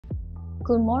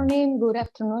Good morning, good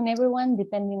afternoon, everyone,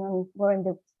 depending on where in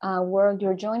the world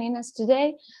you're joining us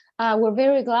today. We're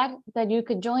very glad that you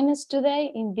could join us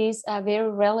today in this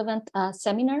very relevant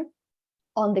seminar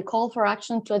on the call for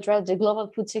action to address the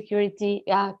global food security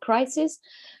crisis.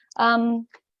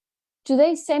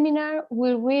 Today's seminar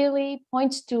will really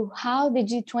point to how the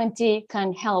G20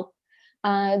 can help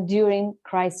during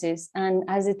crisis. And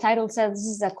as the title says, this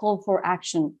is a call for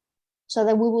action, so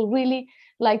that we will really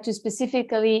like to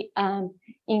specifically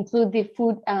include the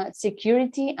food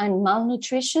security and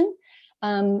malnutrition,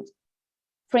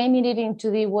 framing it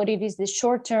into what it is the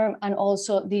short term and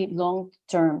also the long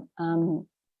term.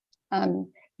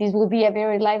 This will be a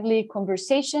very lively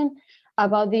conversation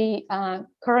about the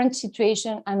current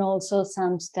situation and also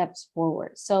some steps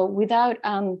forward. So without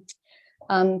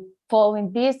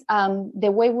following this,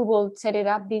 the way we will set it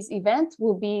up, this event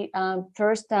will be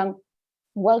first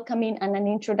welcoming and an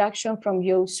introduction from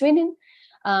Jo Swinen,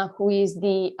 who is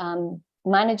the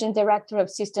Managing Director of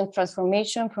System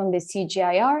Transformation from the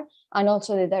CGIAR and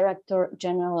also the Director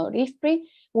General of IFPRI.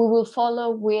 We will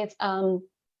follow with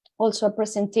also a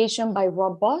presentation by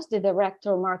Rob Boss, the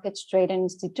Director of Markets, Trade and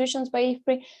Institutions by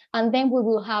IFPRI, and then we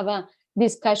will have a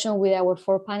discussion with our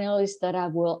four panelists that I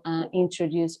will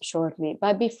introduce shortly.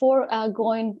 But before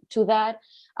going to that,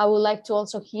 I would like to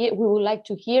also we would like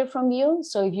to hear from you.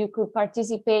 So if you could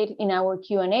participate in our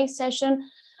Q&A session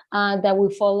that will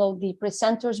follow the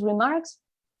presenters' remarks,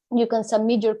 you can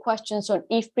submit your questions on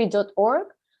ifpri.org,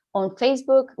 on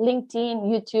Facebook, LinkedIn,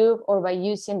 YouTube, or by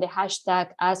using the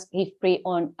hashtag AskIFPRI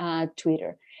on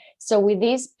Twitter. So with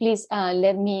this, please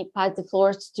let me pass the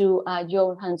floors to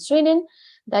Johan Swinen,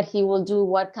 that he will do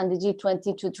what can the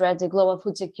G20 to address the global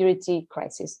food security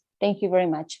crisis. Thank you very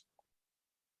much.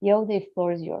 Jo, the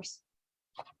floor is yours.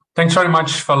 Thanks very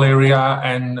much, Valeria,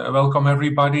 and welcome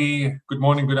everybody. Good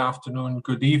morning, good afternoon,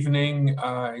 good evening.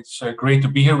 It's great to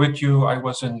be here with you. I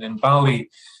was in Bali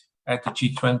at the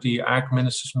G20 Ag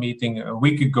Ministers meeting a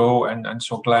week ago, and I'm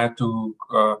so glad to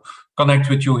connect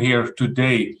with you here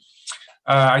today.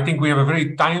 I think we have a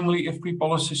very timely IFPRI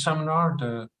policy seminar,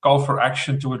 the call for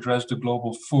action to address the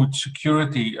global food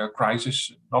security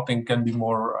crisis. Nothing can be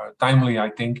more timely,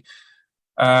 I think.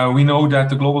 We know that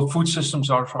the global food systems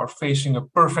are facing a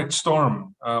perfect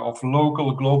storm of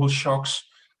local global shocks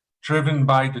driven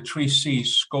by the three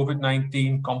C's: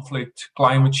 COVID-19, conflict,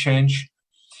 climate change.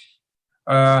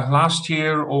 Last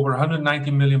year, over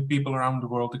 190 million people around the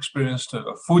world experienced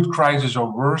a food crisis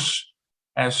or worse,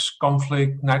 as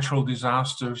conflict, natural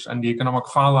disasters, and the economic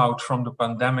fallout from the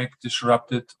pandemic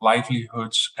disrupted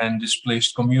livelihoods and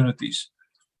displaced communities.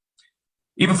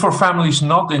 Even for families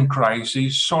not in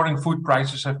crisis, soaring food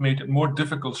prices have made it more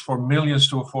difficult for millions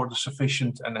to afford a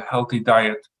sufficient and a healthy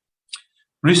diet.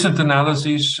 Recent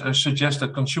analyses suggest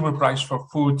that consumer prices for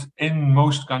food in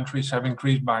most countries have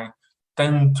increased by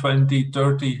 10, 20,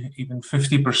 30, even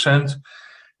 50%.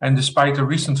 And despite a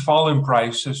recent fall in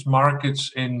prices,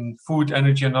 markets in food,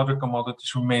 energy, and other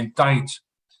commodities remain tight.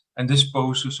 And this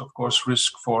poses, of course,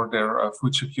 risk for their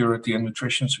food security and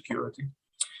nutrition security.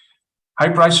 High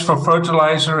prices for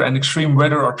fertilizer and extreme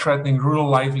weather are threatening rural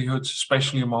livelihoods,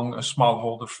 especially among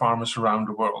smallholder farmers around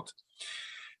the world.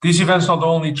 These events not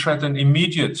only threaten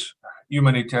immediate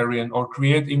humanitarian or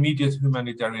create immediate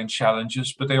humanitarian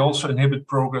challenges, but they also inhibit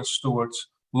progress towards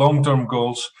long-term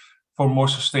goals for more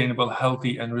sustainable,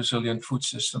 healthy, and resilient food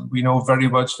system. We know very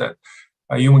much that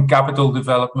human capital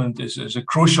development is a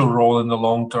crucial role in the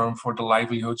long term for the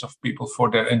livelihoods of people, for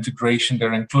their integration,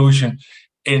 their inclusion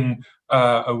in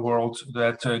a world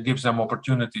that gives them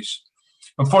opportunities.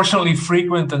 Unfortunately,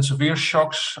 frequent and severe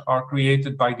shocks are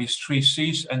created by these three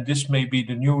C's, and this may be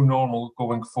the new normal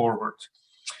going forward.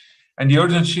 And the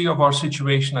urgency of our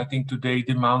situation, I think, today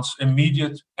demands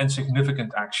immediate and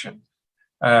significant action.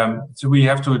 So we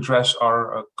have to address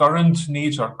our current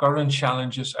needs, our current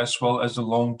challenges, as well as the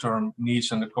long-term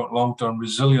needs and the long-term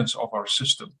resilience of our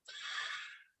system.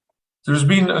 There's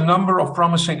been a number of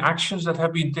promising actions that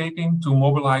have been taken to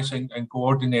mobilize and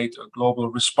coordinate a global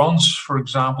response. For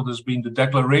example, there's been the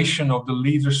declaration of the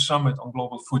Leaders Summit on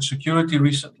Global Food Security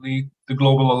recently, the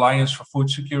Global Alliance for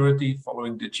Food Security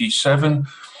following the G7,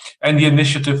 and the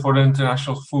Initiative for the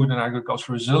International Food and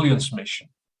Agriculture Resilience Mission.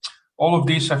 All of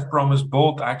these have promised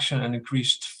bold action and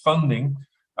increased funding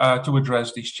to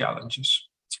address these challenges.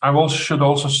 I should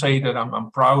also say that I'm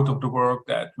proud of the work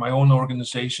that my own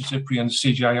organizations, IFPRI and the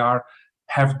CGIAR,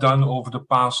 have done over the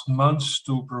past months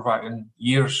to provide, in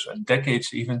years and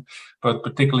decades even, but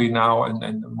particularly now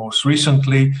and most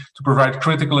recently, to provide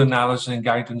critical analysis and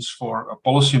guidance for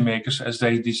policymakers as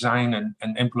they design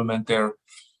and implement their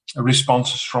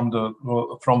responses from the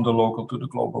local to the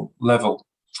global level.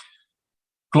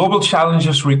 Global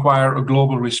challenges require a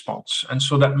global response. And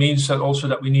so that means that also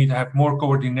that we need to have more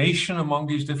coordination among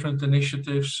these different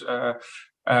initiatives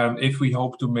if we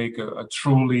hope to make a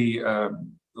truly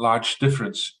large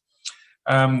difference.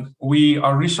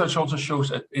 Our research also shows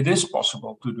that it is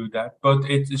possible to do that, but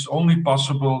it is only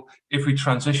possible if we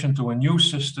transition to a new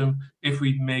system, if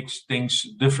we make things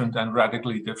different and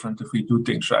radically different, if we do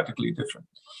things radically different.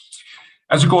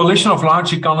 As a coalition of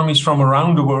large economies from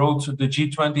around the world, the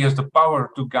G20 has the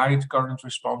power to guide current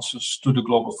responses to the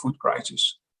global food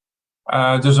crisis.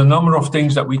 There's a number of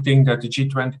things that we think that the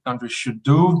G20 countries should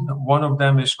do. One of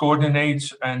them is coordinate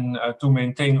and to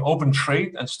maintain open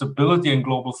trade and stability in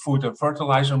global food and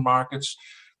fertilizer markets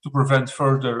to prevent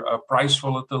further price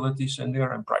volatilities in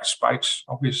there and price spikes,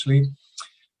 obviously.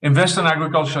 Invest in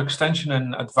agricultural extension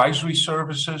and advisory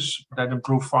services that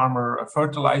improve farmer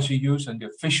fertilizer use and the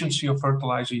efficiency of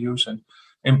fertilizer use and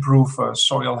improve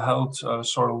soil health,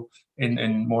 soil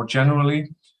in more generally.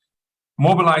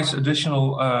 Mobilize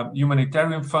additional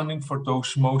humanitarian funding for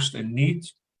those most in need.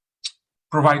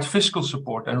 Provide fiscal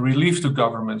support and relief to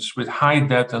governments with high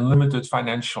debt and limited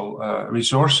financial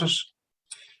resources.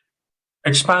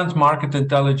 Expand market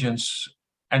intelligence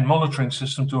and monitoring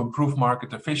system to improve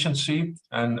market efficiency.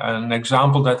 And an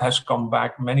example that has come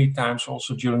back many times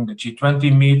also during the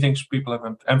G20 meetings, people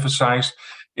have emphasized,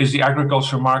 is the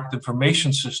agriculture market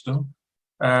information system,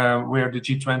 where the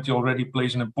G20 already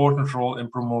plays an important role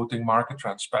in promoting market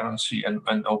transparency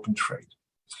and open trade.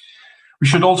 We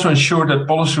should also ensure that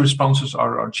policy responses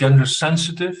are gender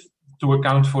sensitive to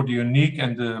account for the unique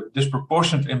and the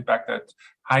disproportionate impact that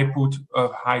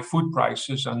high food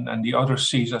prices and the other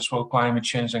C's as well, climate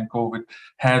change and COVID,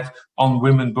 had on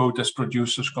women, both as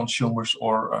producers, consumers,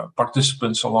 or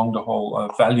participants along the whole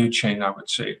value chain, I would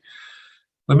say.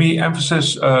 Let me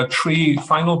emphasize three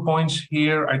final points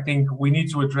here. I think we need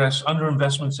to address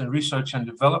underinvestments in research and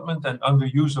development and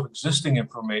underuse of existing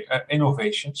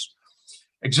innovations.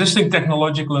 Existing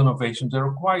technological innovations, there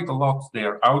are quite a lot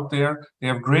out there. They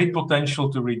have great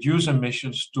potential to reduce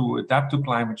emissions, to adapt to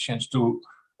climate change, to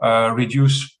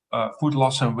reduce food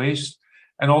loss and waste,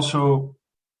 and also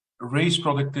raise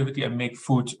productivity and make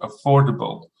food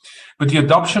affordable. But the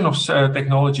adoption of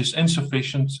technology is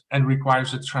insufficient and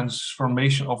requires a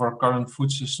transformation of our current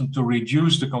food system to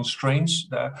reduce the constraints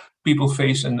that people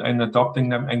face in adopting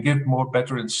them and give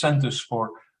better incentives for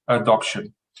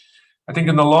adoption. I think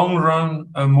in the long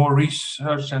run, more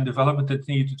research and development is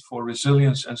needed for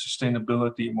resilience and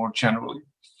sustainability more generally.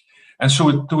 And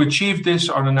so to achieve this,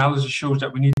 our analysis shows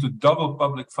that we need to double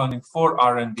public funding for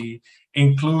R&D,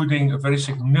 including a very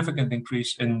significant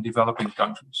increase in developing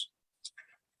countries.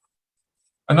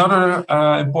 Another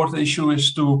important issue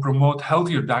is to promote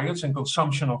healthier diets and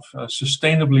consumption of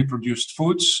sustainably produced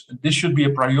foods. This should be a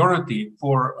priority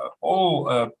for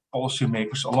all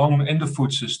policymakers along in the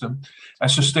food system,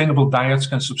 as sustainable diets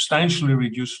can substantially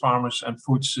reduce farmers and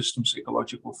food systems'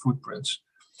 ecological footprints.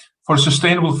 For a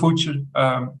sustainable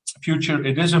future,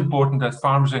 it is important that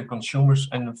farmers and consumers,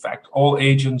 and in fact all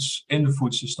agents in the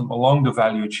food system along the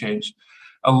value chain,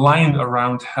 align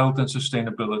around health and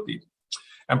sustainability.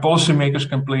 And policymakers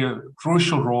can play a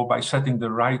crucial role by setting the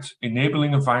right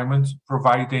enabling environment,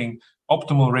 providing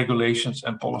optimal regulations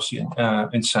and policy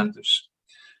incentives.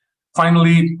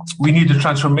 Finally, we need a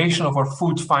transformation of our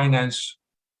food finance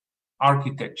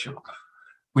architecture.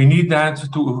 We need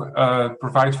that to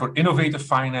provide for innovative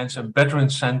finance and better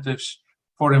incentives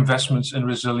for investments in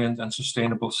resilient and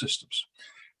sustainable systems.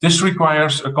 This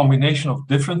requires a combination of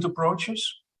different approaches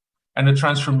and a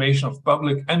transformation of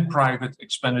public and private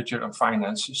expenditure and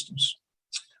finance systems.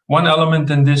 One element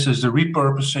in this is the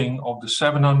repurposing of the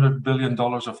 $700 billion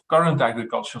of current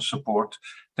agricultural support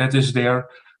that is there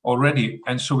already.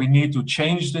 And so we need to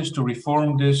change this, to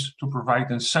reform this, to provide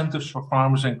incentives for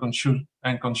farmers and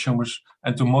consumers,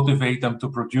 and to motivate them to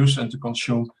produce and to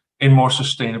consume in more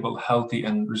sustainable, healthy,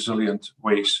 and resilient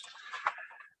ways.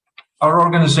 Our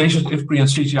organizations, IFPRI and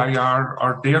CGIAR,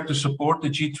 are there to support the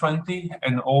G20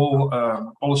 and all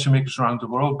policymakers around the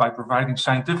world by providing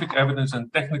scientific evidence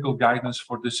and technical guidance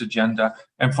for this agenda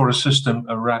and for assisting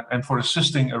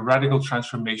a radical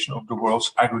transformation of the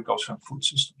world's agriculture and food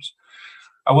systems.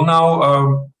 I will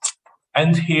now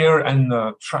end here and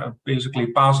basically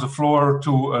pass the floor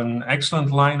to an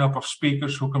excellent lineup of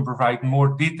speakers who can provide more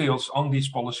details on these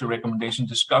policy recommendations,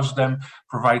 discuss them,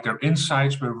 provide their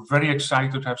insights. We're very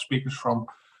excited to have speakers from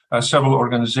several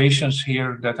organizations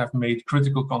here that have made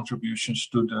critical contributions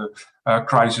to the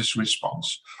crisis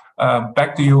response.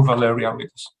 Back to you, Valeria.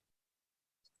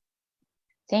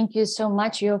 Thank you so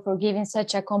much, Yo, for giving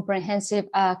such a comprehensive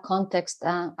context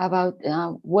about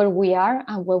where we are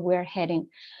and where we're heading.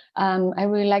 I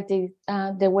really like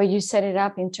the way you set it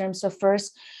up in terms of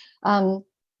first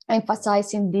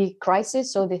emphasizing the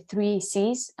crisis, so the 3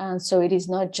 C's. So it is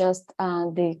not just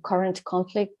the current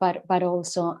conflict, but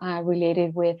also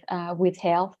related with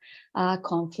health,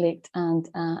 conflict, and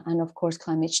of course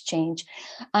climate change,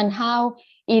 and how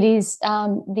it is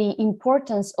the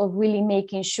importance of really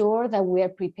making sure that we are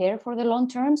prepared for the long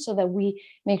term, so that we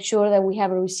make sure that we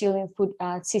have a resilient food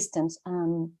systems,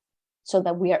 so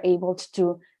that we are able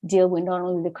to deal with not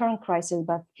only the current crisis,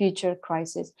 but future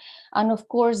crises. And of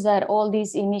course, that all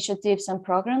these initiatives and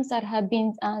programs that have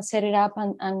been set it up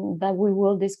and that we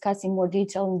will discuss in more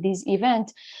detail in this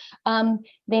event,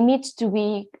 they need to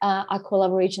be a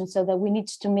collaboration, so that we need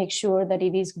to make sure that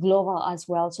it is global as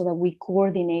well, so that we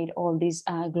coordinate all these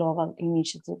global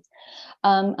initiatives.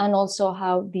 And also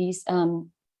how these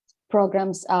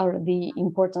programs are the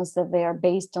importance that they are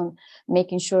based on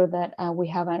making sure that we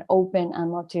have an open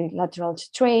and multilateral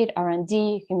trade,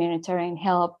 R&D, humanitarian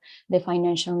help, the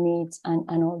financial needs, and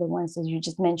all the ones that you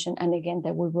just mentioned. And again,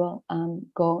 that we will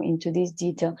go into this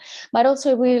detail. But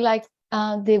also really like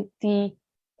the thing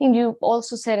you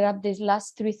also set up these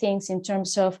last 3 things in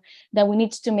terms of that we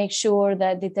need to make sure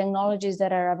that the technologies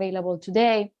that are available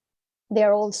today,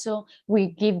 they're also, we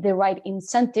give the right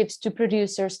incentives to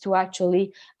producers to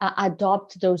actually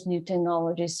adopt those new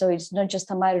technologies. So it's not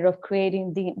just a matter of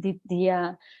creating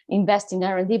the invest in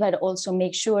R&D, but also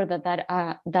make sure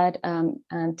that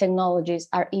technologies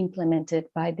are implemented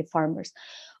by the farmers.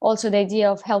 Also, the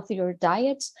idea of healthier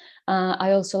diets.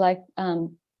 I also like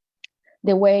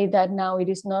the way that now it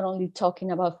is not only talking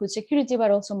about food security,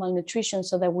 but also malnutrition,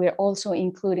 so that we're also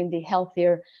including the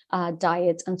healthier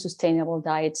diets and sustainable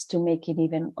diets to make it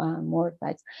even more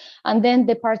right. And then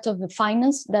the part of the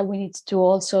finance that we need to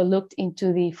also look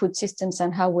into the food systems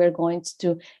and how we're going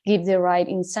to give the right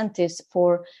incentives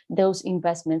for those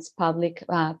investments, public,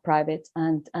 private,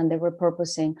 and the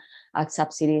repurposing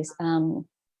subsidies.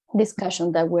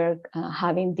 Discussion that we're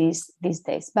having these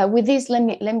days. But with this, let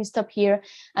me stop here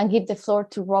and give the floor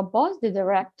to Rob Boss, the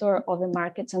Director of the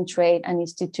Markets and Trade and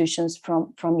Institutions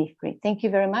from IFPRI. Thank you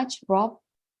very much, Rob.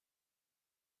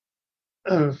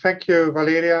 Thank you,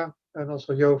 Valeria, and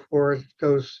also Yo for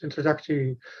those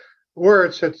introductory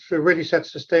words. It really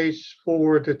sets the stage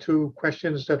for the 2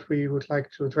 questions that we would like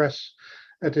to address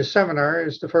at this seminar.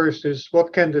 The first is,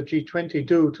 what can the G20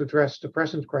 do to address the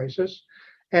present crisis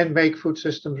and make food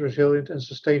systems resilient and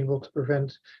sustainable to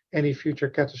prevent any future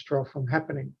catastrophe from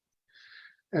happening?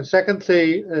 And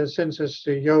secondly, since as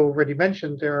Yo already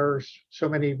mentioned, there are so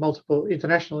many multiple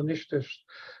international initiatives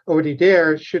already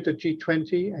there, should the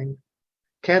G20 and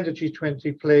can the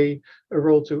G20 play a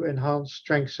role to enhance,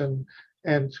 strengthen,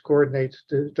 and coordinate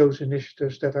those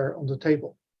initiatives that are on the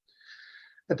table?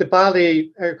 At the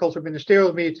Bali Agriculture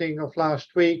Ministerial meeting of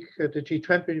last week, the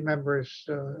G20 members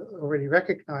already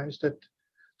recognized that,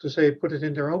 to say, put it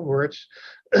in their own words,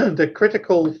 the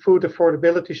critical food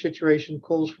affordability situation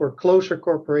calls for closer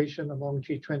cooperation among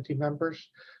G20 members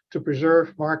to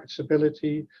preserve market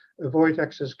stability, avoid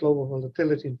excess global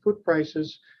volatility in food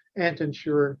prices, and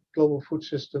ensure global food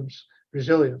systems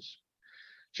resilience.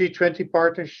 G20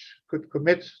 partners could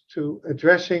commit to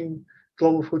addressing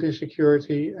global food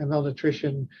insecurity and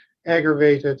malnutrition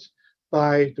aggravated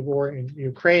by the war in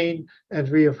Ukraine, and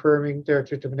reaffirming their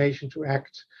determination to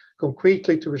act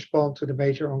concretely to respond to the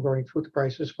major ongoing food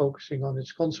crisis, focusing on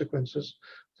its consequences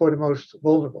for the most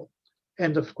vulnerable.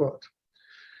 End of quote.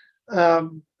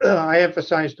 I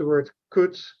emphasize the word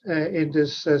could in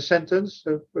this sentence,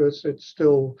 because it's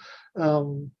still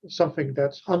something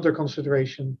that's under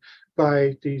consideration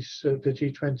by the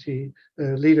G20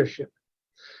 leadership.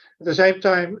 At the same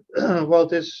time, while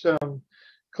this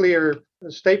clear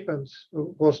statement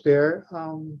was there,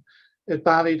 at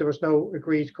Bali, there was no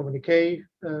agreed communique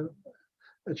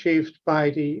achieved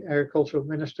by the agricultural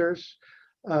ministers,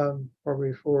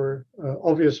 probably for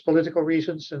obvious political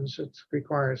reasons, since it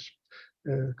requires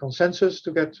consensus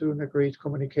to get to an agreed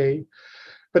communique.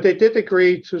 But they did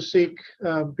agree to seek,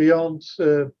 beyond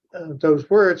those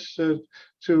words,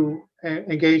 to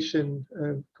engage in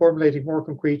formulating more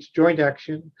concrete joint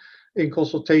action in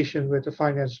consultation with the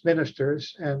finance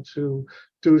ministers, and to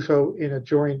do so in a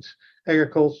joint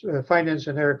finance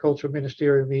and agriculture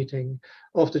ministerial meeting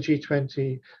of the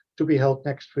G20 to be held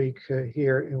next week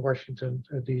here in Washington,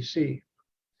 D.C.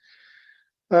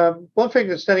 One thing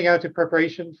that's standing out in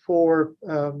preparation for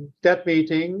that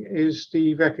meeting is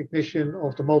the recognition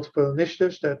of the multiple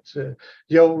initiatives that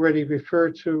Jo already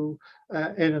referred to,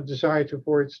 and a desire to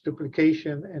avoid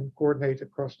duplication and coordinate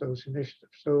across those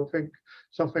initiatives. So I think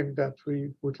something that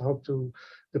we would hope to,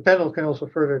 the panel can also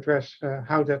further address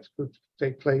how that could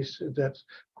take place, that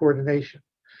coordination.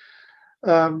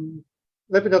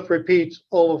 Let me not repeat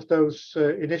all of those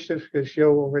initiatives because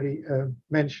Jo already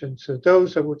mentioned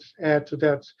those. I would add to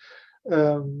that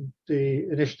the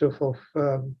initiative of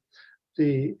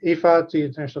the IFPRI, the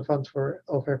International Fund for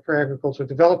Agricultural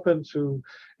Development, to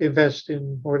invest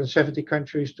in more than 70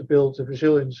 countries to build the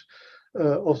resilience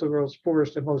of the world's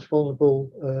poorest and most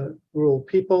vulnerable rural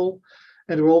people.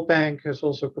 And the World Bank has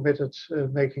also committed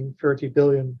making $30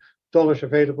 billion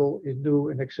available in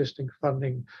new and existing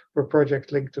funding for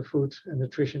projects linked to food and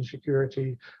nutrition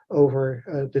security over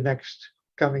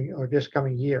this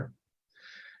coming year.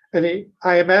 And the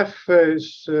IMF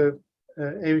is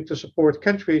aiming to support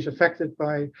countries affected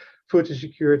by food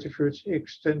insecurity through its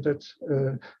extended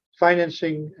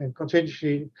financing and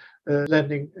contingency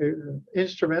lending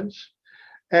instruments,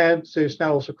 and is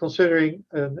now also considering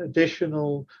an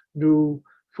additional new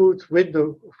food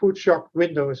shock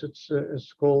window, as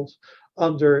it's called,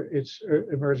 under its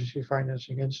emergency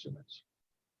financing instruments.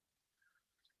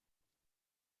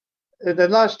 And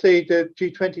then lastly, the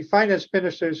G20 finance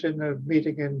ministers in a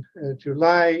meeting in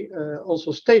July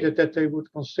also stated that they would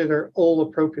consider all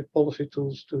appropriate policy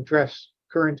tools to address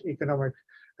current economic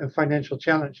and financial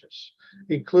challenges,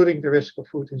 including the risk of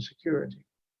food insecurity.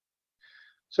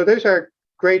 So those are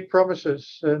great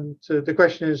promises, and the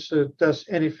question is, does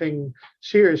anything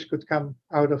serious could come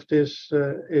out of this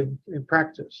in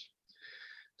practice?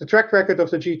 The track record of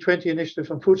the G20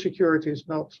 initiative on food security is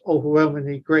not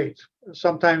overwhelmingly great.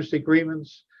 Sometimes the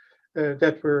agreements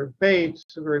that were made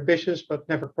were ambitious but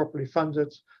never properly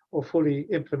funded or fully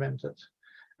implemented.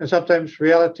 And sometimes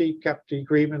reality kept the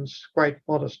agreements quite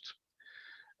modest.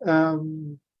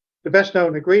 The best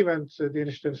known agreement, the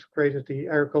initiatives created the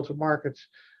agricultural market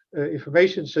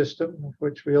information system, of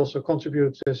which we also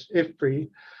contribute as IFPRI.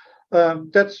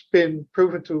 That's been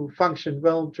proven to function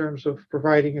well in terms of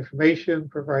providing information,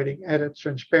 providing added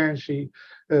transparency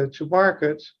to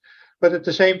markets. But at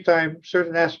the same time,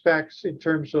 certain aspects in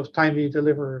terms of timely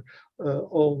deliver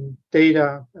on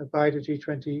data by the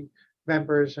G20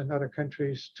 members and other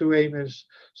countries to AMIS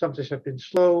sometimes have been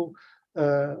slow.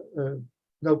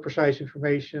 No precise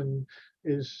information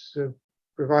is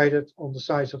provided on the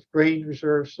size of grain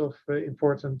reserves of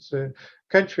important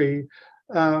country.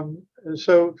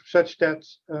 So such that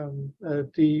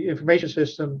the information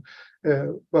system,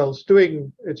 well, is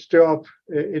doing its job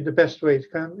in the best way it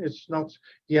can. It's not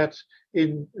yet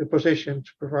in a position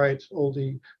to provide all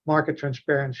the market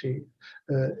transparency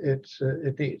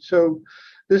it needs. So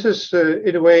this is,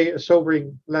 in a way, a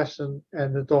sobering lesson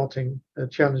and a daunting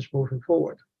challenge moving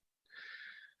forward.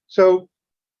 So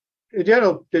in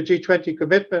general, the G20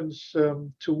 commitments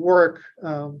to work,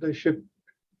 they should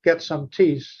get some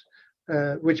teeth,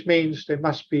 which means they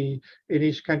must be in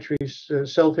each country's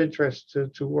self-interest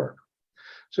to work.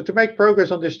 So to make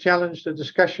progress on this challenge, the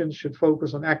discussions should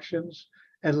focus on actions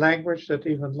and language that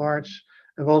even large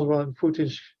and vulnerable and food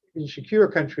insecure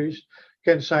countries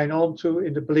can sign on to,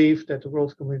 in the belief that the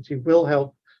world community will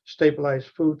help stabilize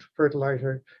food,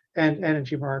 fertilizer, and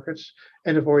energy markets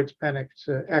and avoid panicked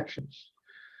actions.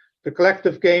 The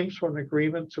collective games for an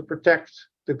agreement to protect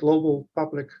the global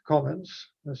public commons,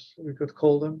 as we could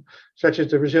call them, such as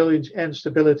the resilience and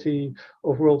stability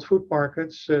of world food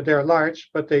markets, they are large,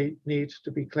 but they need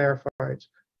to be clarified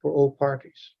for all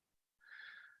parties.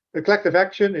 The collective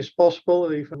action is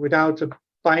possible even without a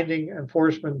binding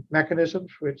enforcement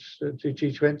mechanisms, which the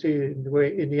G20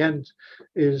 in the end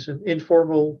is an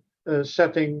informal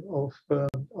setting of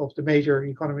the major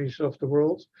economies of the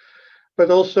world. But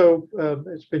also,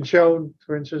 it's been shown,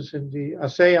 for instance, in the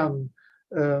ASEAN,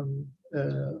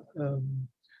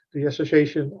 the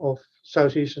Association of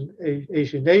Southeast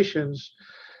Asian Nations,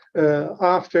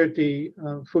 after the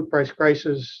food price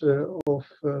crisis of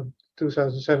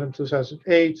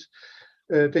 2007-2008,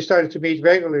 they started to meet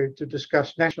regularly to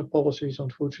discuss national policies on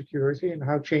food security and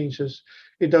how changes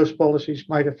in those policies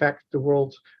might affect the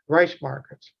world rice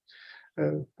market,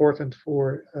 important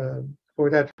for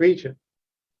that region.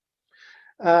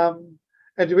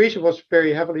 And the region was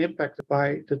very heavily impacted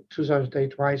by the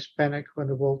 2008 rice panic, when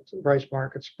the world rice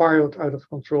market spiraled out of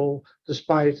control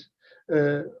despite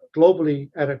globally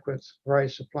adequate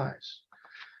rice supplies.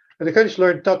 And the countries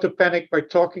learned not to panic by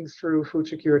talking through food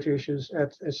security issues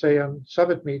at ASEAN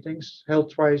summit meetings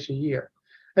held twice a year.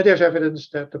 And there's evidence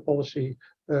that the policy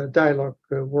dialogue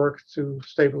worked to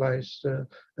stabilize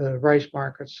rice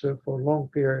markets for long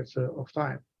periods of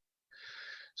time.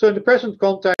 So in the present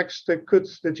context, could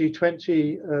the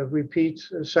G20 repeat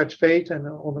such fate and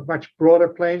on a much broader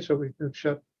plane? So we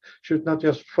should not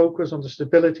just focus on the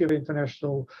stability of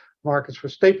international markets for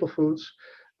staple foods,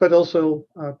 but also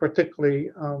particularly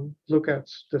look at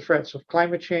the threats of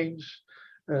climate change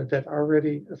that are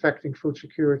already affecting food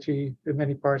security in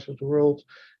many parts of the world,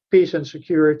 peace and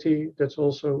security that's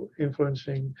also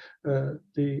influencing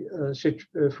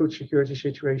the food security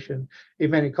situation in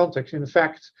many contexts. In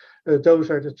fact, those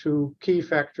are the two key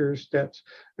factors that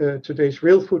today's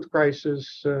real food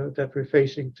crisis that we're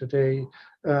facing today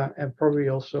and probably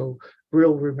also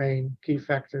will remain key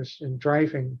factors in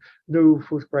driving new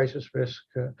food crisis risk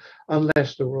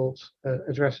unless the world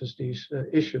addresses these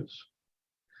issues.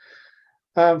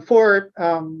 For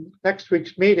next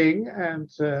week's meeting, and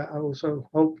I also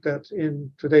hope that in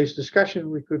today's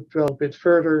discussion we could dwell a bit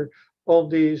further on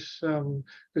these. The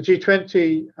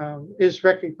G20 is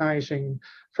recognizing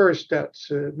first that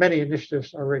many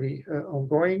initiatives are already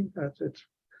ongoing. It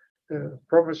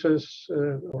promises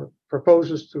or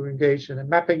proposes to engage in a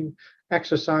mapping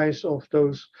exercise of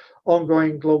those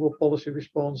ongoing global policy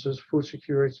responses, food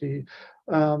security,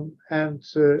 and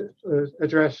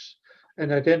address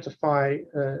and identify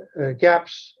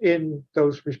gaps in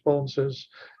those responses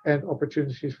and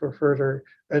opportunities for further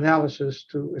analysis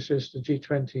to assist the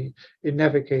G20 in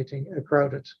navigating a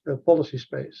crowded policy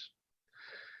space.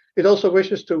 It also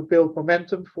wishes to build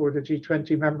momentum for the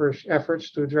G20 members'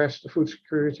 efforts to address the food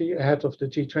security ahead of the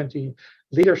G20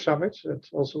 Leader Summit that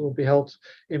also will be held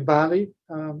in Bali.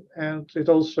 And it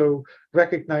also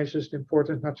recognizes the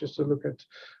importance not just to look at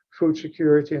food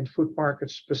security and food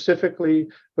markets specifically,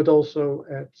 but also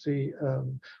at the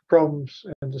problems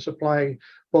and the supply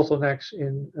bottlenecks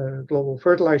in global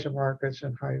fertilizer markets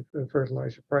and high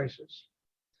fertilizer prices.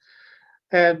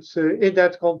 And in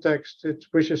that context, it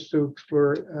wishes to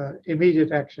explore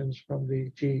immediate actions from the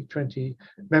G20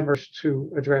 members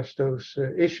to address those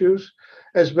issues,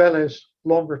 as well as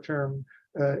longer-term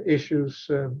issues,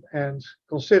 and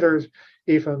considers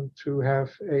even to have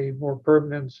a more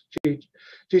permanent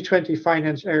G20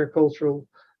 finance agricultural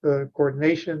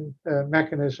coordination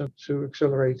mechanism to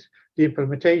accelerate the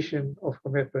implementation of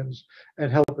commitments and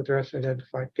help address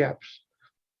identified gaps.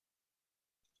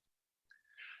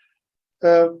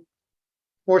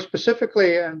 More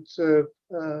specifically, and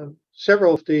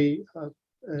several of the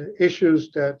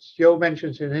issues that Jo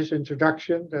mentions in his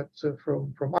introduction that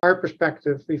from our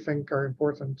perspective we think are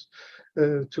important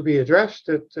to be addressed,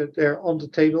 that they're on the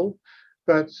table,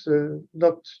 but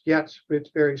not yet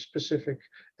with very specific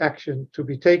action to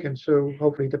be taken. So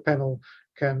hopefully the panel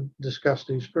can discuss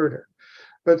these further.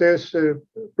 But there's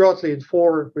broadly in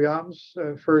four realms.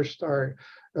 First are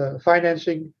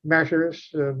financing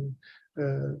measures.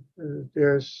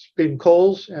 There's been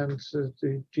calls, and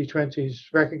the G20's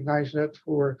recognized that,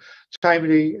 for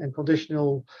timely and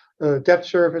conditional debt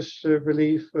service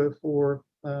relief for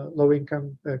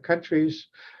low-income countries,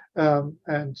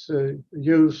 and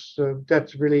use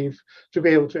debt relief to be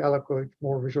able to allocate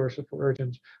more resources for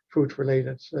urgent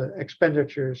food-related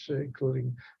expenditures,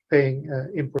 including paying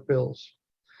import bills.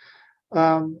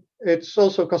 It's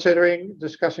also considering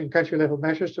discussing country-level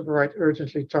measures to provide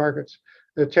urgently target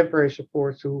temporary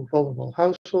support to vulnerable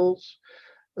households.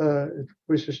 It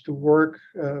wishes to work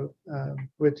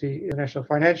with the international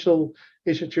financial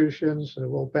institutions, the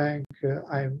World Bank,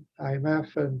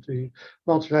 IMF, and the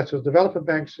multilateral development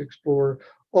banks to explore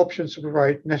options to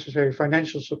provide necessary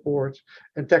financial support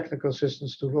and technical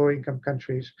assistance to low-income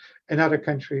countries and other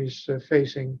countries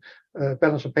facing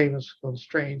balance of payments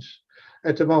constraints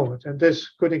at the moment. And this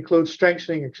could include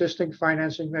strengthening existing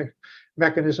financing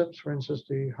mechanisms, for instance,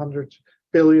 the 100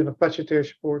 billion of budgetary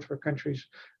support for countries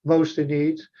most in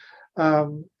need,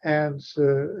 and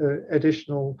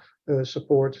additional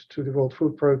support to the World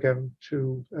Food Programme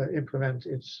to implement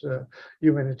its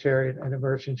humanitarian and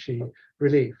emergency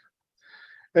relief.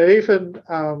 And even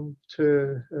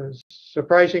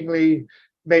surprisingly,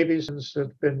 maybe since there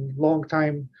have been long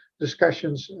time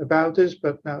discussions about this,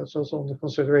 but now it's also under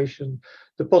consideration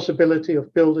the possibility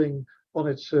of building on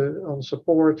its on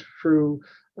support through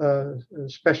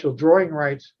special drawing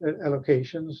rights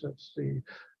allocations. That's the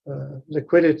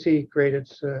liquidity created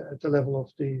at the level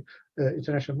of the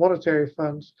International Monetary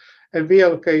Fund, and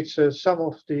reallocates some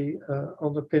of the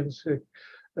underpinned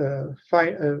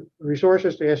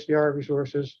resources, the SDR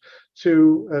resources,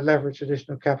 to leverage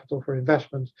additional capital for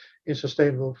investment in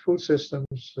sustainable food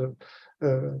systems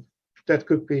that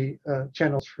could be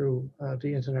channeled through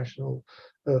the International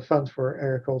Fund for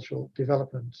Agricultural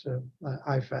Development,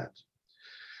 IFAD.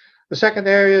 The second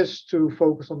area is to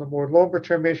focus on the more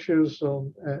longer-term issues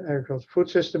on agricultural food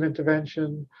system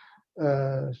intervention,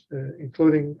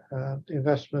 including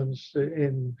investments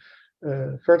in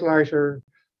fertilizer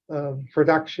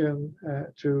production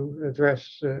to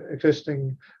address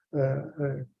existing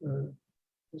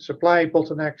supply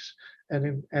bottlenecks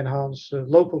and enhance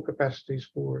local capacities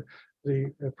for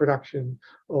the production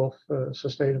of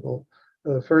sustainable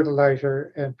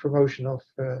fertilizer and promotion of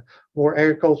more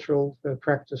agricultural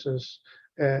practices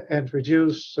and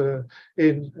reduce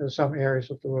in some areas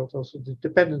of the world also the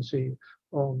dependency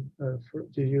on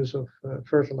the use of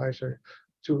fertilizer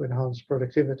to enhance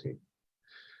productivity.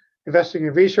 Investing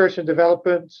in research and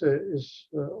development is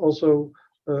also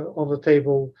on the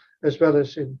table, as well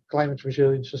as in climate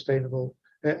resilient sustainable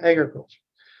agriculture,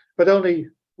 but only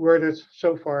worded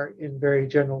so far in very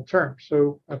general terms.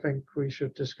 So I think we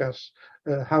should discuss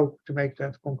how to make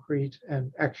that concrete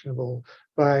and actionable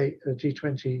by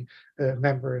G20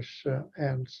 members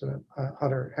and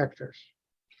other actors.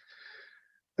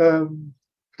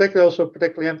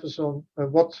 Particularly emphasis on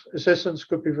what assistance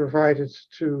could be provided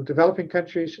to developing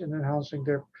countries in enhancing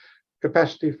their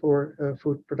capacity for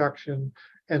food production,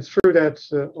 and through that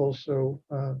also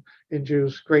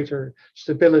induce greater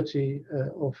stability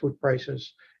of food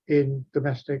prices in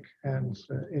domestic and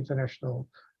international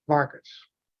markets.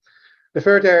 The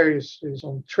third area is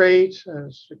on trade,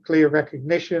 as a clear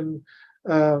recognition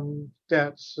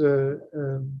that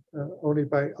only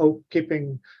by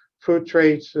keeping food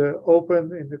trade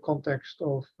open in the context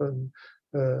of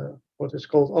what is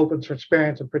called open,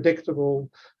 transparent, and predictable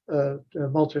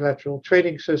multilateral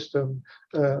trading system,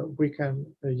 we can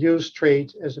use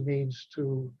trade as a means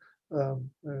to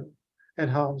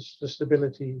enhance the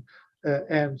stability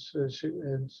and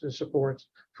support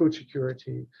food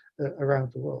security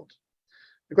around the world.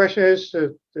 The question is,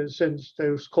 since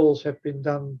those calls have been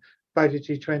done by the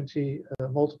G20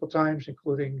 multiple times,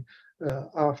 including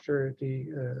after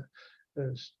the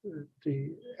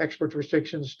export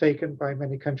restrictions taken by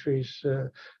many countries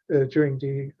during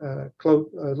the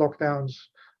lockdowns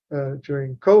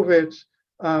during COVID,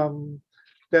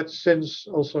 that since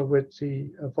also with the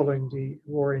following the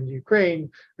war in Ukraine,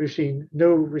 we've seen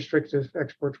no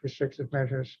export restrictive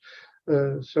measures.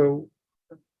 So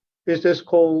is this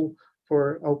call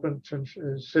for open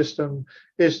system,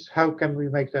 how can we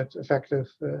make that effective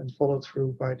and followed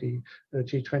through by the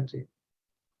G20?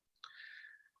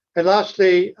 And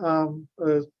lastly,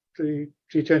 the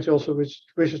G20 also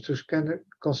wishes to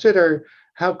consider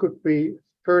how could we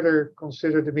further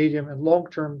consider the medium and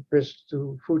long-term risks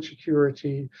to food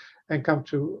security and come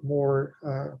to more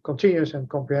continuous and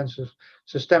comprehensive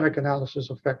systemic analysis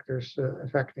of factors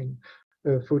affecting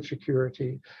food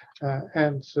security.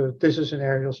 And this is an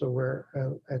area also where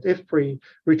at IFPRI,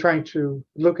 we're trying to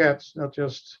look at not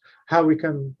just how we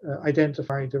can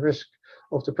identify the risk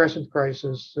of the present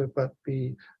crisis, but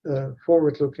be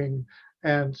forward-looking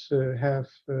and have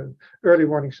early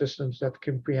warning systems that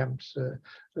can preempt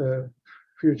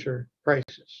future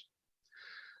crises.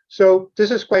 So this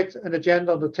is quite an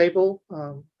agenda on the table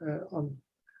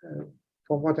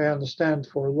from what I understand,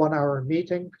 for a 1-hour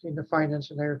meeting between the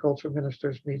finance and agriculture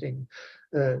ministers meeting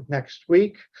next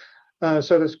week.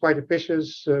 So that's quite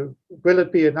ambitious. Will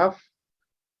it be enough?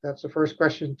 That's the first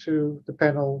question to the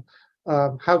panel.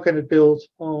 How can it build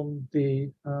on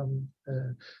the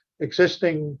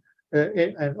existing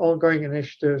and ongoing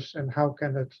initiatives, and how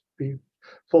can it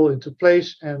fall into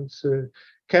place? And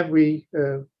can we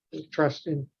trust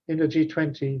in the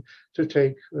G20 to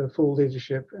take full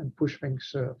leadership and push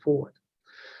things forward?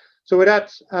 So with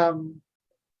that,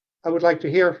 I would like to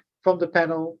hear from the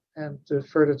panel and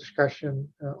further discussion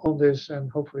on this,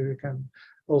 and hopefully we can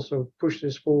also push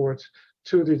this forward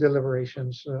to the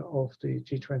deliberations of the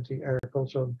G20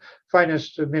 Agriculture and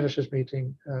Finance Ministers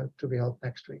meeting to be held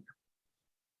next week.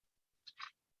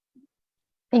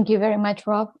 Thank you very much,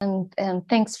 Rob, and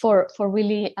thanks for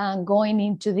really going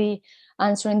into the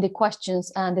answering the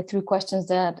questions and the 3 questions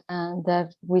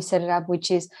that we set it up,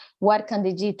 which is what can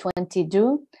the G20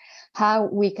 do, how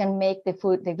we can make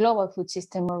the global food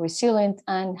system more resilient,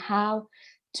 and how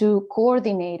to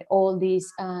coordinate all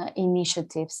these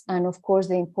initiatives, and of course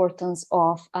the importance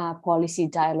of policy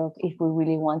dialogue if we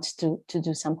really want to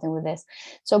do something with this.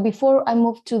 So before I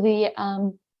move to the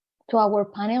to our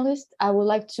panelists, I would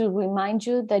like to remind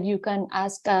you that you can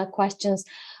ask questions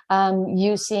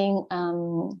using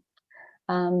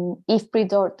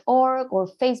IFPRI.org or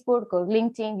Facebook or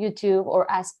LinkedIn, YouTube, or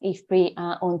Ask IFPRI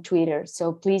on Twitter.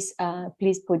 So please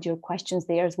put your questions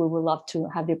there, as we would love to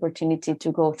have the opportunity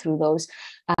to go through those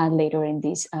later in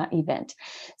this event.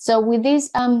 So with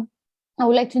this, I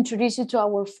would like to introduce you to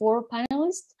our 4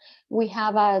 panelists. We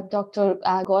have Dr.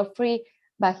 Godfrey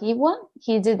Bahigwa.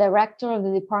 He is the Director of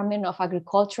the Department of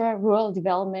Agriculture, Rural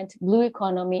Development, Blue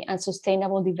Economy, and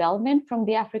Sustainable Development from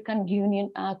the African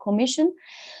Union Commission.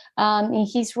 In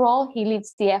his role, he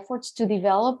leads the efforts to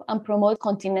develop and promote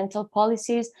continental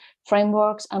policies,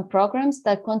 frameworks, and programs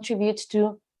that contribute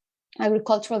to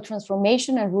agricultural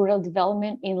transformation and rural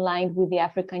development in line with the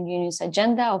African Union's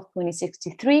Agenda of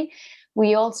 2063.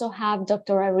 We also have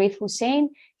Dr. Arif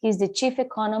Hussein. He's the Chief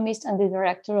Economist and the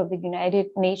Director of the United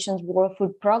Nations World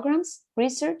Food Programs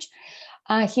Research.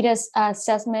 He does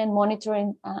assessment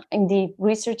monitoring in the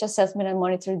Research Assessment and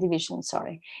Monitoring Division,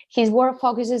 His work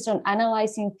focuses on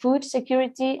analyzing food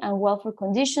security and welfare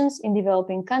conditions in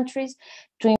developing countries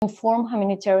to inform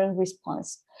humanitarian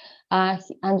response,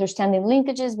 understanding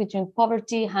linkages between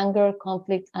poverty, hunger,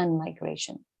 conflict, and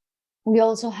migration. We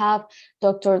also have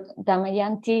Dr.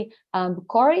 Damayanti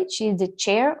Bukhari. She is the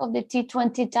chair of the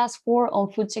T20 Task Force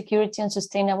on Food Security and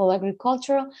Sustainable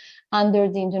Agriculture under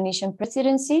the Indonesian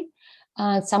presidency.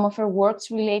 Some of her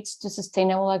works relates to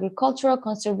sustainable agricultural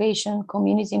conservation,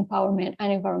 community empowerment,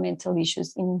 and environmental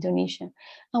issues in Indonesia.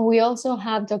 And we also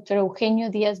have Dr.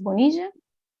 Eugenio Diaz Bonilla.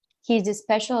 He is the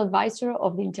special advisor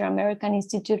of the Inter-American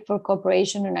Institute for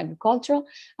Cooperation on Agriculture,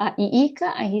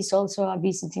 IICA, and he's also a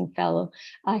visiting fellow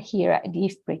here at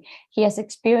IFPRI. He has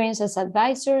experience as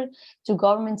advisor to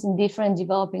governments in different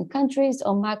developing countries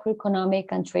on macroeconomic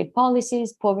and trade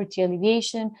policies, poverty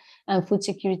alleviation, and food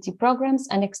security programs,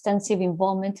 and extensive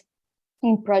involvement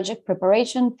in project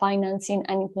preparation, financing,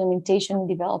 and implementation in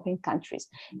developing countries,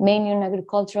 mainly in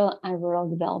agricultural and rural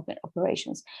development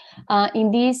operations. In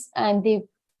this and the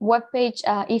webpage,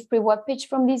 IFPRI webpage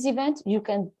from this event, you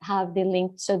can have the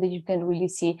link so that you can really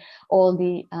see all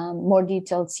the more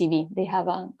detailed CV. They have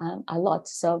a lot,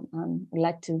 so I'd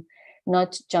like to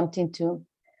not jump into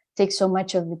take so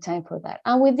much of the time for that.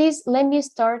 And with this, let me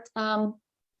start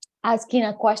asking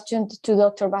a question to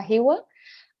Dr. Bahigwa.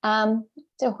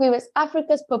 So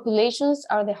Africa's populations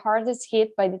are the hardest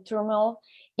hit by the turmoil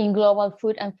in global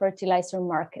food and fertilizer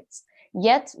markets.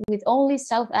 Yet, with only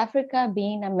South Africa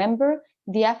being a member,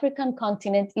 the African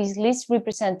continent is least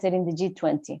represented in the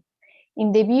G20.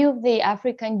 In the view of the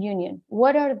African Union,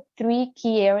 what are 3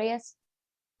 key areas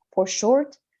for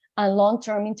short and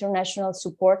long-term international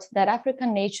support that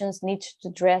African nations need to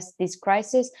address this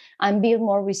crisis and build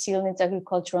more resilient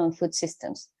agricultural and food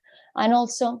systems? And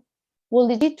also, will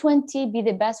the G20 be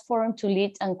the best forum to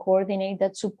lead and coordinate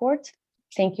that support?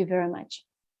 Thank you very much.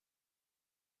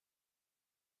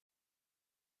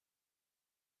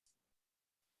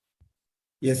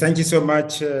 Yeah, thank you so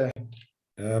much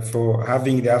for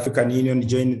having the African Union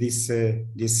join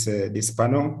this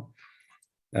panel.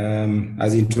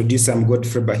 As introduced, I'm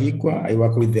Godfrey Bahigwa. I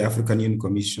work with the African Union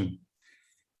Commission,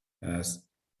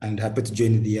 and happy to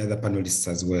join the other panelists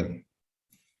as well.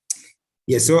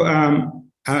 Yeah, so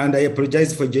and I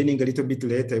apologize for joining a little bit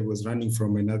late. I was running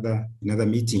from another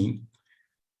meeting,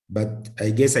 but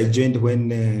I guess I joined when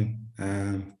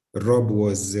Rob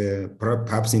was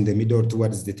perhaps in the middle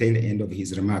towards the tail end of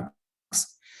his remarks.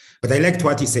 But I liked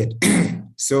what he said.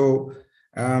 So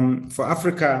for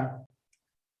Africa,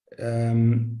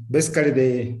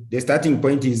 basically the starting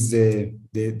point is the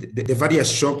various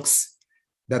shocks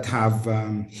that have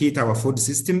hit our food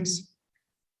systems.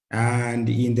 And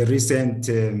in the recent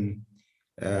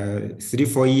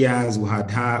 3-4 years, we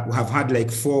have had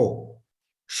like 4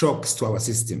 shocks to our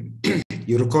system.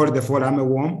 You recall the fall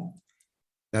armyworm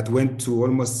that went to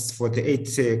almost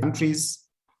 48 countries.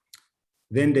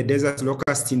 Then the desert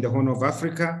locust in the Horn of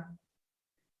Africa.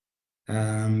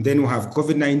 Then we have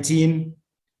COVID-19.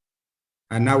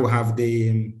 And now we have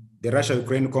the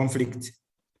Russia-Ukraine conflict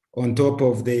on top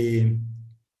of the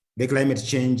climate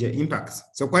change impacts.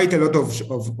 So quite a lot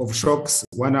of shocks,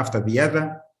 one after the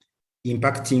other,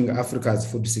 impacting Africa's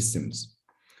food systems.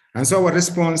 And so our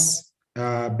response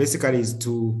basically is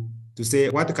to say,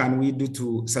 what can we do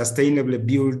to sustainably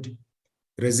build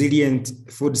resilient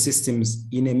food systems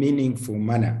in a meaningful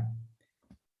manner?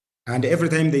 And every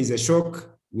time there is a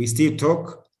shock, we still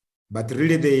talk, but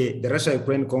really the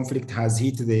Russia-Ukraine conflict has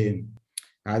hit the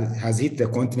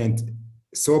continent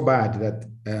so bad that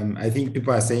I think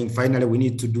people are saying, finally, we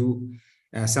need to do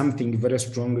something very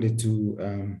strongly to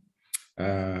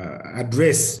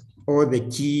address all the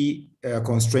key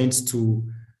constraints to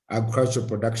agricultural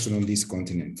production on this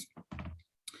continent.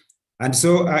 And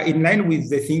so in line with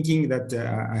the thinking that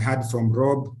I had from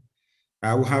Rob,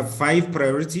 we have 5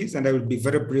 priorities, and I will be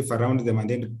very brief around them and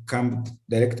then come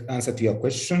direct answer to your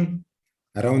question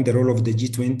around the role of the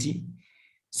G20.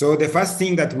 So the first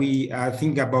thing that we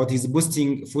think about is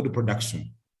boosting food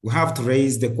production. We have to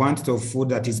raise the quantity of food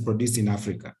that is produced in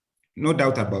Africa. No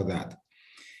doubt about that.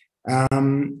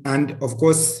 And of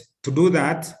course, to do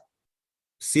that,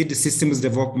 seed systems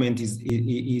development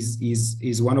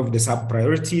is one of the sub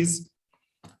priorities.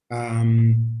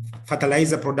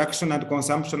 Fertilizer production and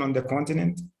consumption on the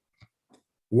continent,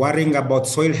 worrying about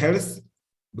soil health,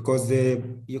 because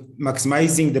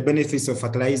maximizing the benefits of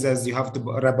fertilizers, you have to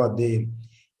worry about the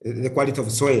quality of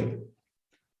soil.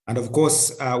 And of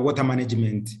course, water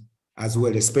management as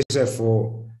well, especially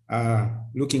for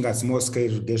looking at small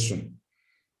scale irrigation.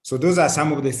 So those are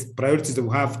some of the priorities that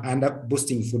we have under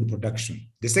boosting food production.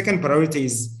 The second priority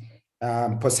is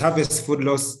post-harvest food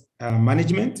loss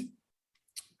management.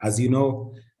 As you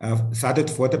know, 30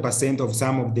 to 40% of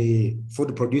some of the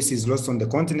food produced is lost on the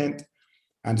continent.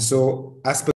 And so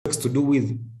aspects to do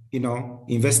with,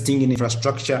 investing in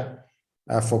infrastructure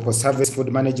for post-harvest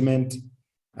food management,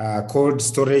 cold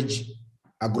storage,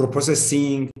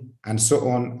 agro-processing, and so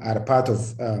on are part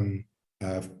of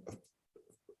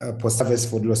post-harvest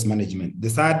food loss management. The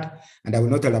third, and I will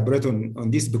not elaborate on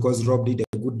this because Rob did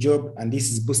a good job, and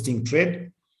this is boosting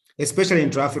trade, especially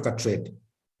intra-Africa trade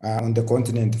on the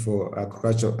continent for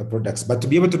agricultural products. But to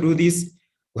be able to do this,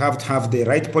 we have to have the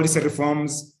right policy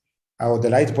reforms or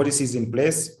the right policies in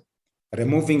place,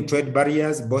 removing trade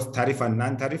barriers, both tariff and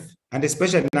non-tariff, and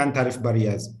especially non-tariff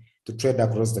barriers to trade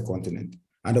across the continent.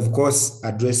 And of course,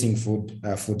 addressing food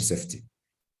safety.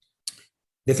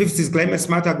 The fifth is climate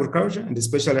smart agriculture, and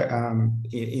especially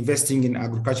investing in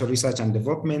agricultural research and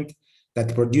development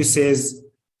that produces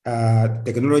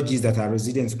technologies that are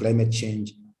resilient to climate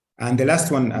change. And the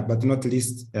last one, but not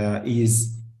least,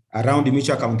 is around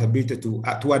mutual accountability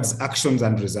towards actions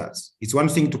and results. It's one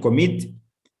thing to commit,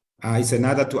 it's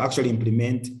another to actually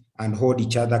implement and hold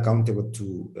each other accountable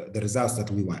to the results that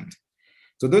we want.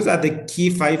 So those are the key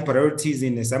 5 priorities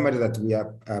in a summary that we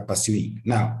are pursuing.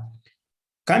 Now,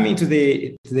 coming to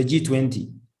the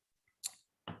G20,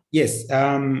 yes,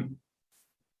 I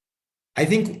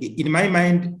think in my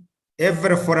mind,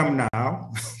 every forum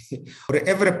now, or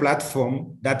every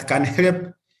platform that can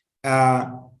help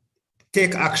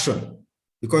take action,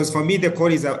 because for me, the call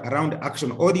is around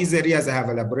action. All these areas I have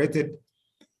elaborated,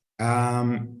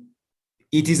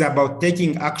 it is about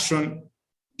taking action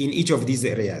in each of these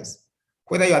areas.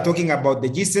 Whether you are talking about the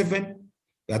G7,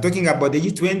 you are talking about the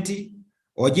G20,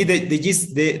 or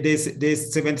the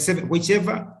 77,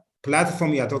 whichever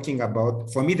platform you are talking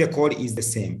about, for me, the call is the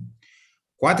same.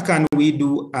 What can we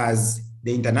do as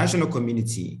the international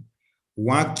community,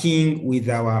 working with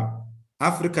our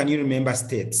African Union member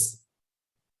states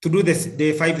to do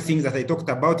the 5 things that I talked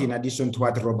about in addition to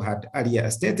what Rob had earlier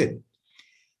stated?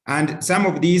 And some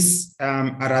of these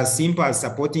are as simple as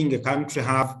supporting a country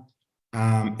have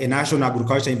a national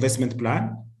agriculture investment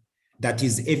plan that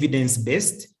is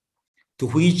evidence-based, to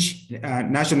which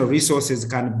national resources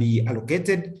can be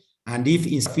allocated, and if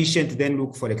insufficient, then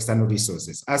look for external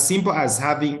resources. As simple as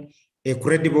having a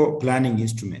credible planning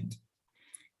instrument.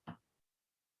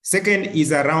 Second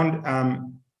is around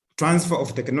transfer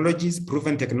of technologies,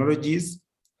 proven technologies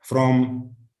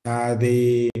from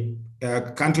the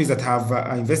countries that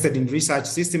have invested in research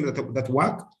systems that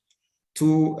work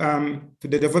to the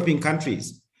developing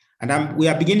countries. And we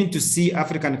are beginning to see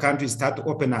African countries start to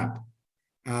open up.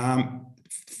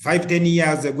 5-10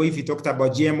 years ago, if you talked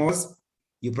about GMOs,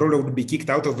 you probably would be kicked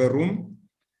out of a room.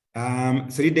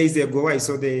 3 days ago, I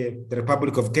saw the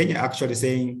Republic of Kenya actually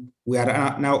saying we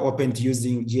are now open to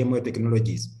using GMO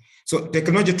technologies. So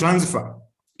technology transfer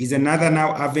is another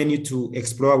now avenue to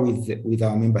explore with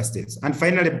our member states. And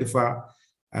finally, before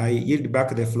I yield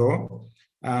back the floor,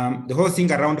 the whole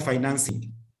thing around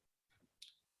financing.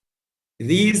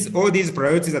 All these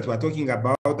priorities that we're talking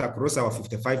about across our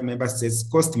 55 member states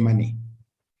cost money.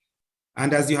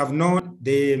 And as you have known,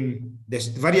 the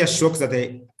various shocks that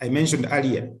I mentioned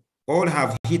earlier all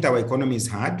have hit our economies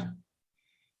hard.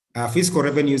 Fiscal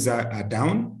revenues are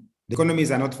down. The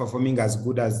economies are not performing as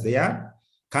good as they are.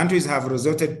 Countries have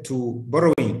resorted to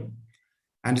borrowing.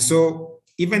 And so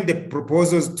even the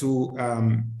proposals to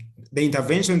the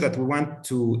interventions that we want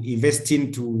to invest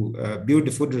in to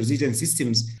build food resilient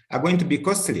systems are going to be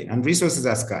costly, and resources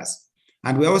are scarce.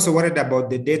 And we're also worried about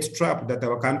the debt trap that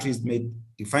our countries may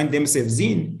find themselves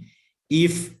in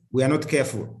if we are not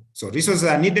careful. So resources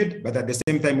are needed, but at the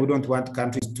same time, we don't want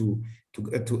countries to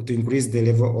increase the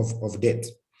level of debt.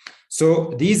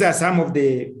 So these are some of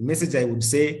the messages I would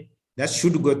say that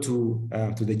should go to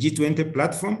the G20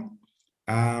 platform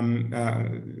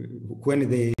when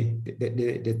the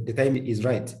time is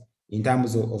right in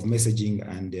terms of messaging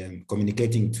and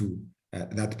communicating to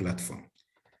that platform.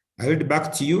 I will be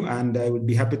back to you, and I will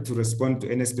be happy to respond to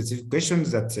any specific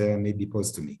questions that may be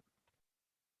posed to me.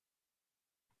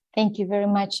 Thank you very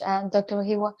much, Dr.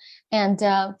 Wahiwa, and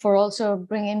for also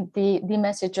bringing the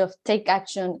message of take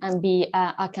action and be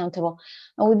accountable.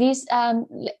 And with this,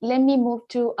 let me move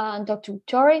to Dr.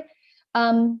 Torre.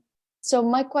 So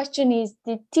my question is,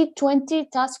 the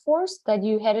T20 task force that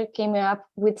you headed came up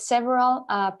with several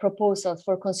proposals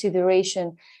for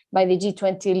consideration by the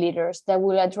G20 leaders that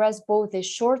will address both the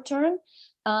short-term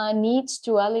needs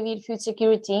to alleviate food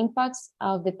security impacts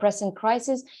of the present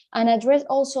crisis and address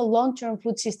also long-term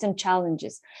food system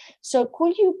challenges. So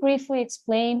could you briefly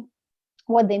explain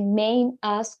what the main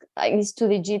ask is to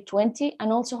the G20,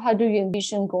 and also how do you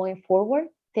envision going forward?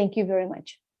 Thank you very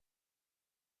much.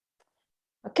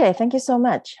 Okay, thank you so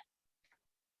much.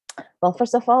 Well,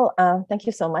 first of all, thank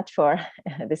you so much for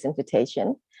this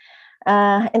invitation.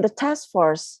 In the task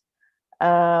force,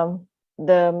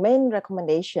 the main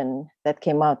recommendation that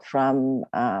came out from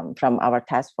our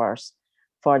task force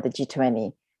for the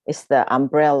G20 is the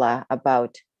umbrella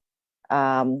about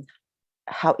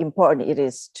how important it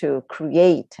is to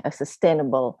create a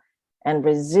sustainable and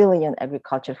resilient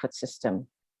agricultural food system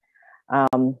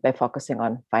by focusing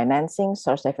on financing,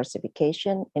 source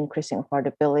diversification, increasing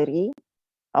affordability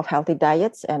of healthy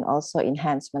diets, and also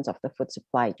enhancements of the food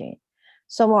supply chain.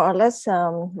 So more or less,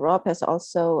 Rob has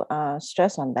also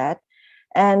stressed on that.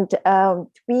 And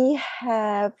we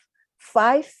have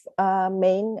 5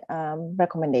 main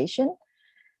recommendations.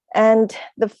 And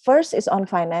the first is on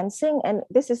financing. And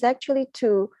this is actually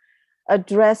to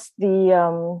address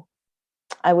the,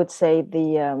 I would say,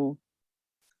 the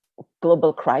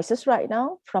global crisis right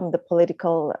now from the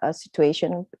political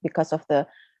situation because of the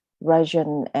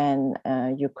Russian and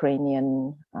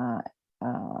Ukrainian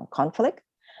conflict.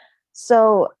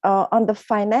 So on the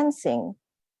financing,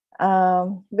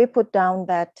 we put down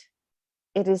that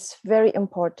it is very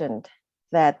important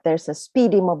that there's a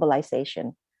speedy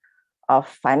mobilization of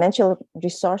financial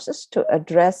resources to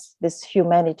address this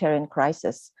humanitarian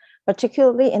crisis,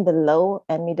 particularly in the low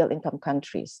and middle income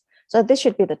countries. So this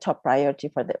should be the top priority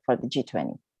for the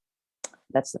G20.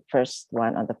 That's the first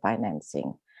one on the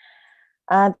financing.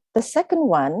 The second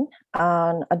one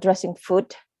on addressing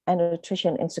food and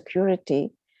nutrition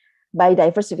insecurity by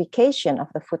diversification of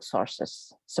the food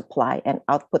sources, supply, and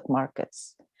output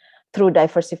markets through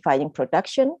diversifying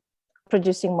production,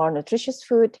 producing more nutritious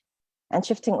food, and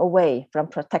shifting away from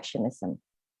protectionism.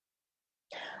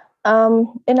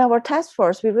 In our task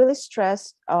force, we really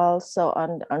stressed also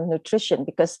on nutrition,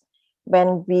 because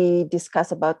when we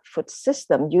discuss about food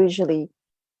system, usually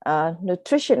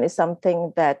nutrition is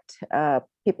something that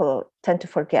people tend to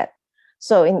forget.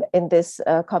 So in this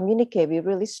communique, we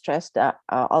really stressed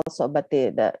also about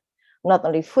the not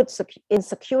only food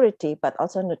insecurity, but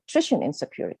also nutrition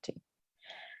insecurity.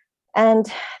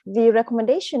 And the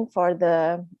recommendation for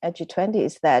the G20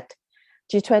 is that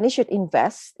G20 should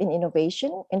invest in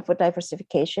innovation, in food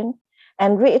diversification,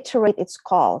 and reiterate its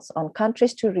calls on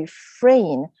countries to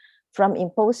refrain from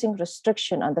imposing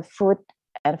restriction on the food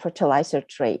and fertilizer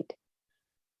trade.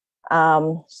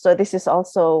 So this is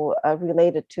also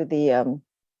related to the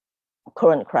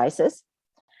current crisis.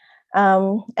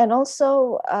 And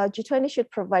also G20 should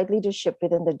provide leadership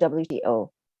within the WTO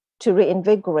to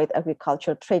reinvigorate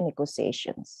agricultural trade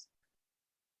negotiations.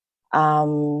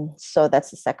 So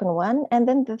that's the second one. And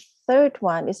then the third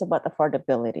one is about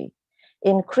affordability,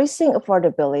 increasing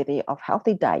affordability of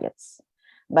healthy diets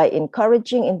by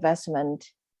encouraging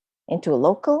investment into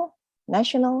local,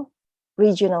 national,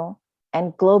 regional,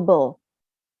 and global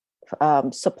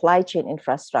supply chain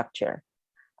infrastructure.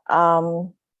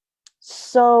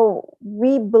 So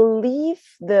we believe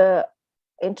the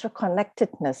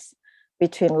interconnectedness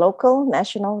between local,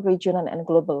 national, regional, and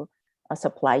global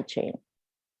supply chain.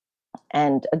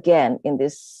 And again, in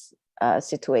this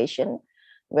situation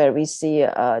where we see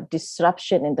a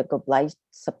disruption in the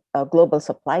global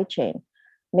supply chain,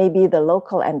 maybe the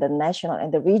local and the national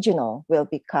and the regional will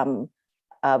become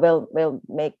will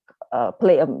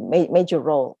play a major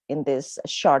role in this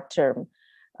short-term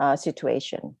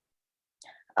situation.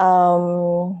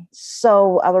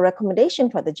 So our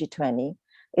recommendation for the G20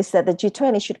 is that the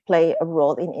G20 should play a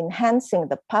role in enhancing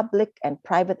the public and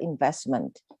private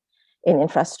investment in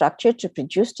infrastructure to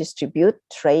produce, distribute,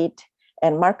 trade,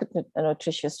 and market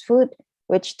nutritious food,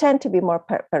 which tend to be more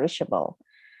perishable.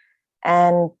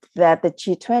 And that the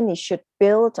G20 should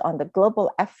build on the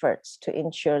global efforts to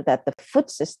ensure that the food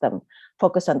system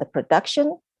focus on the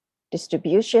production,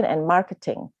 distribution, and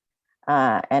marketing,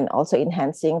 and also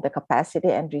enhancing the capacity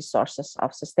and resources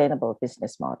of sustainable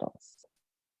business models.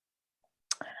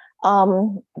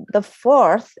 The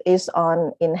fourth is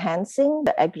on enhancing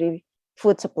the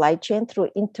agri-food supply chain through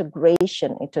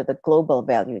integration into the global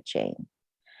value chain.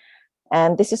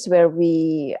 And this is where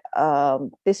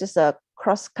this is a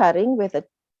cross-cutting with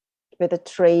a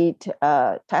trade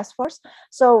task force.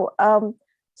 So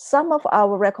some of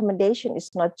our recommendation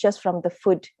is not just from the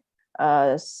food,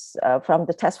 from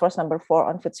the task force number 4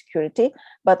 on food security,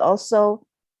 but also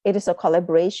it is a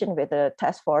collaboration with the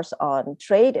task force on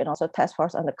trade and also task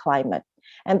force on the climate.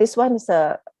 And this one is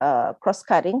a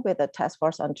cross-cutting with the task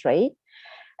force on trade.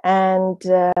 And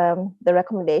the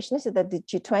recommendation is that the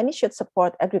G20 should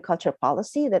support agriculture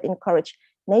policy that encourage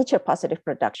nature-positive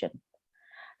production,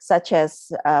 such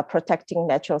as protecting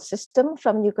natural system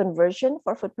from new conversion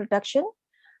for food production,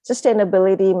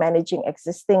 sustainability managing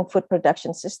existing food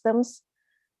production systems,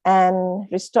 and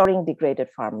restoring degraded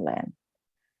farmland.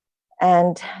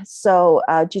 And so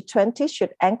G20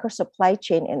 should anchor supply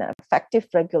chain in an effective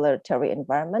regulatory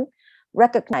environment,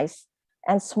 recognize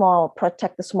and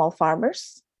protect the small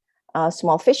farmers,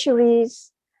 small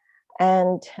fisheries,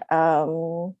 and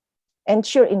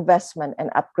ensure investment and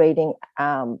upgrading,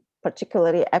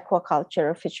 particularly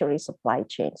aquaculture fishery supply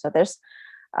chain. So there's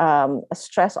a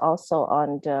stress also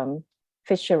on the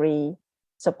fishery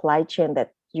supply chain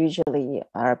that usually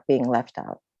are being left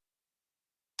out.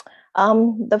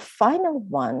 The final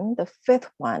one, the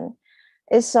fifth one,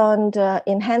 is on the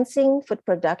enhancing food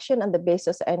production on the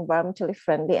basis of environmentally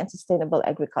friendly and sustainable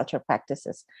agriculture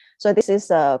practices. So this is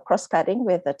cross-cutting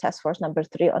with the task force number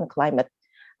 3 on climate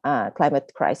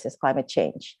crisis, climate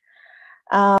change.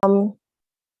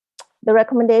 The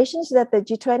recommendations that the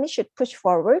G20 should push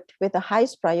forward with the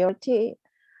highest priority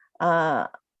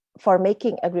for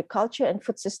making agriculture and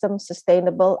food systems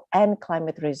sustainable and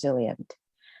climate resilient.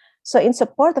 So in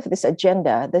support of this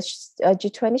agenda, the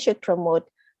G20 should promote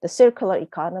the circular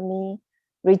economy,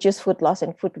 reduce food loss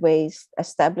and food waste,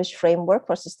 establish framework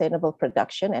for sustainable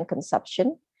production and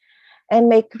consumption, and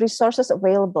make resources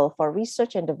available for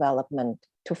research and development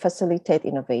to facilitate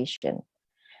innovation.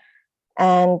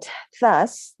 And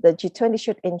thus, the G20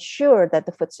 should ensure that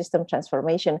the food system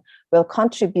transformation will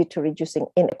contribute to reducing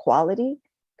inequality,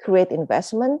 create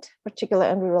investment,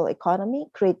 particularly in rural economy,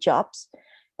 create jobs,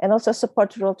 and also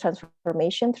support rural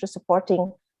transformation through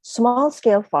supporting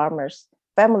small-scale farmers,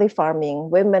 family farming,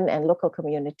 women and local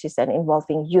communities, and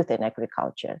involving youth in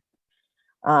agriculture.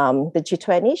 The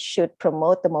G20 should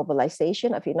promote the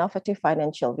mobilization of innovative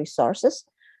financial resources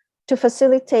to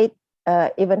facilitate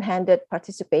even-handed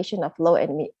participation of low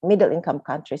and middle-income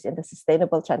countries in the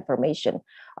sustainable transformation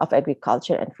of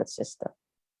agriculture and food system.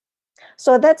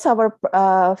 So that's our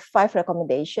 5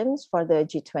 recommendations for the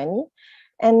G20.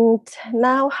 And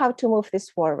now how to move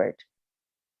this forward.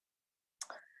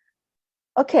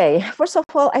 Okay, first of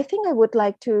all, I think I would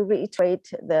like to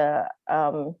reiterate the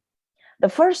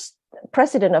first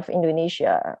president of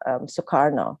Indonesia,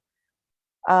 Sukarno.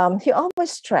 He always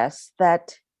stressed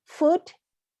that food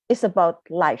is about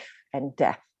life and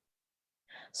death.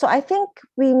 So I think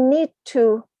we need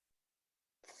to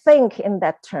think in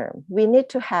that term. We need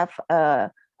to have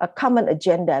a common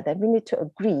agenda that we need to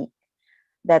agree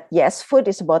that yes, food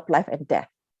is about life and death.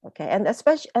 Okay, and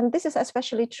this is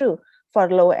especially true for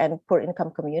low and poor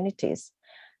income communities.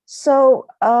 So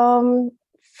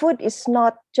food is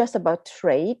not just about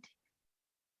trade.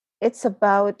 It's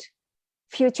about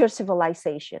future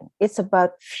civilization. It's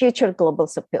about future global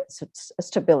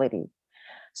stability.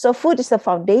 So food is the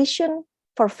foundation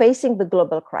for facing the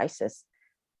global crisis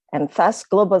and thus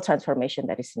global transformation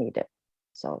that is needed.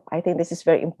 So I think this is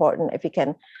very important if we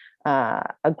can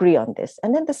agree on this.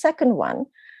 And then the second one,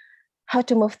 how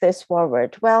to move this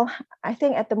forward? Well, I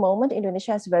think at the moment,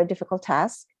 Indonesia has a very difficult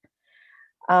task.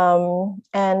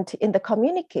 And in the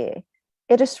communique,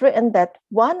 it is written that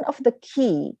one of the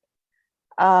key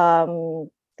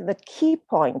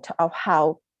point of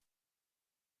how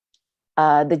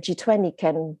the G20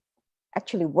 can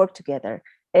actually work together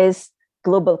is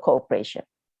global cooperation.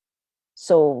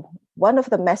 So one of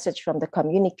the message from the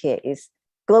communique is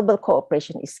global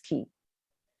cooperation is key.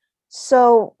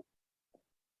 So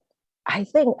I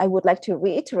think I would like to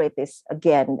reiterate this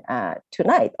again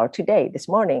tonight or today, this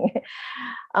morning.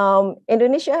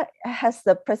 Indonesia has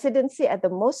the presidency at the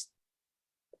most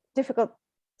difficult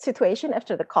situation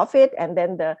after the COVID and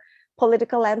then the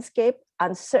political landscape,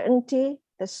 uncertainty.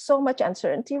 There's so much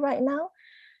uncertainty right now.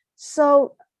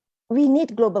 So we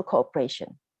need global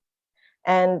cooperation.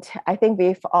 And I think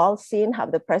we've all seen how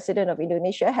the president of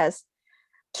Indonesia has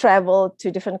traveled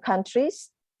to different countries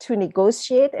to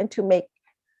negotiate and to make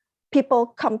people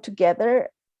come together,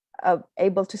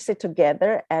 able to sit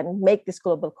together and make this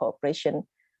global cooperation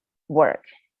work.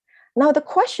 Now, the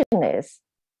question is,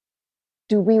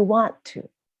 do we want to?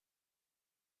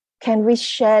 Can we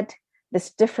shed these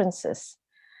differences?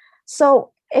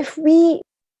 So if we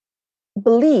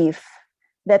believe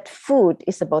that food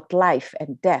is about life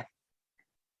and death,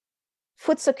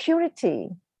 food security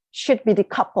should be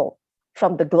decoupled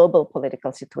from the global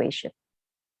political situation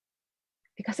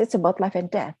because it's about life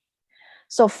and death.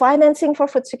 So financing for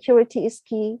food security is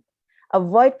key.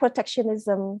 Avoid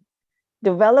protectionism,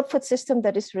 develop food system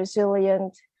that is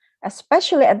resilient,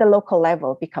 especially at the local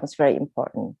level, becomes very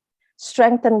important.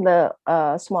 Strengthen the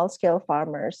small-scale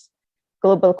farmers.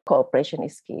 Global cooperation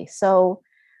is key. So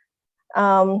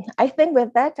I think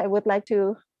with that, I would like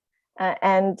to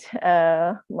end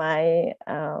my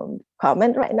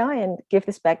comment right now and give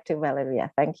this back to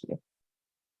Valeria. Thank you.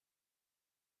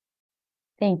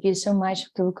 Thank you so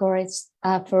much, Tulkoris,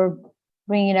 for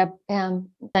bringing up and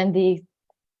the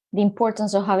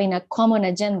importance of having a common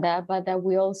agenda, but that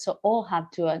we also all have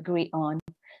to agree on,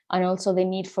 and also the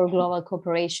need for global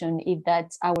cooperation if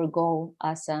that's our goal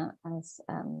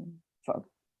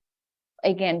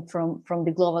again from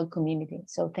the global community.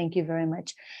 So thank you very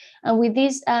much. And with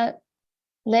this,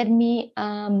 let me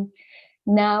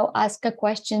now ask a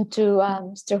question to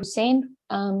Mr. Hussein.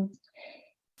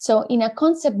 So in a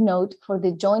concept note for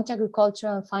the Joint Agriculture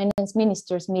and Finance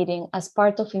Ministers meeting, as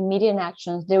part of immediate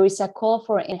actions, there is a call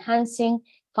for enhancing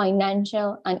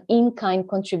financial and in-kind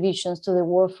contributions to the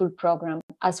World Food Programme,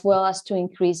 as well as to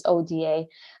increase ODA,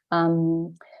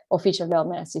 official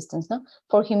development assistance,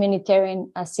 for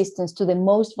humanitarian assistance to the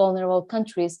most vulnerable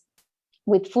countries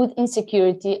with food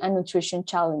insecurity and nutrition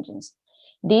challenges.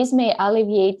 This may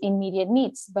alleviate immediate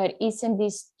needs, but isn't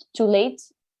this too late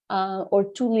or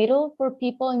too little for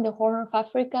people in the Horn of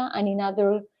Africa and in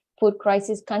other food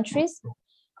crisis countries?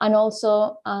 And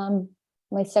also,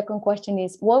 my second question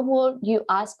is, what will you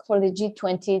ask for the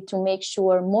G20 to make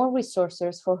sure more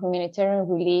resources for humanitarian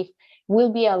relief will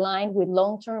be aligned with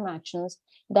long-term actions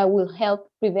that will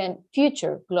help prevent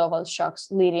future global shocks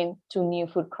leading to new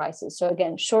food crises? So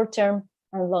again, short-term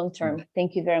and long-term.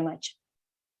 Thank you very much.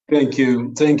 Thank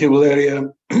you. Thank you,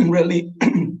 Valeria. Really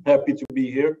happy to be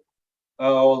here,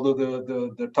 although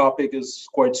the topic is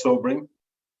quite sobering.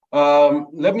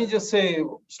 Let me just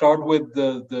start with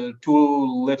the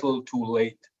too little, too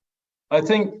late. I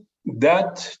think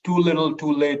that too little,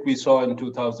 too late we saw in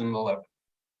 2011,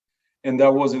 and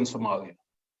that was in Somalia.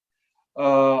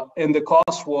 And the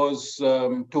cost was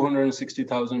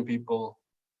 260,000 people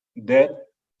dead,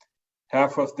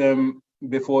 half of them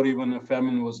before even a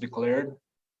famine was declared,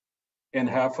 and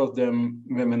half of them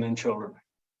women and children.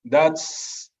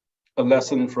 That's a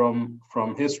lesson from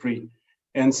history.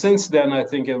 And since then, I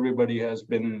think everybody has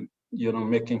been,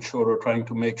 making sure or trying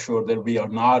to make sure that we are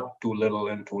not too little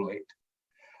and too late.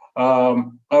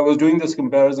 I was doing this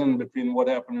comparison between what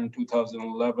happened in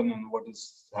 2011 and what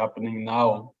is happening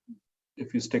now,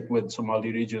 if you stick with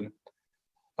Somali region.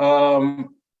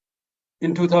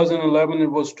 In 2011,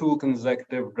 it was 2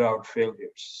 consecutive drought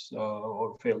failures,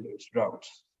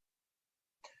 droughts.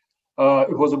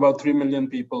 It was about 3 million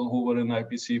people who were in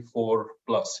IPC 4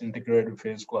 plus, integrated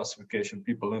phase classification,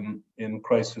 people in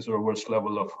crisis or worst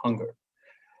level of hunger.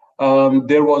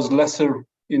 There was lesser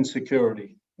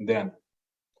insecurity then.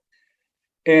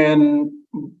 And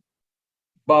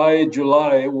by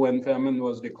July, when famine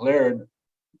was declared,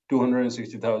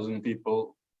 260,000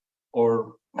 people,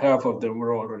 or half of them,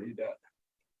 were already dead.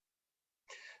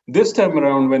 This time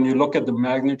around, when you look at the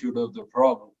magnitude of the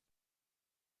problem,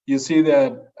 you see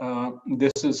that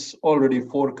this is already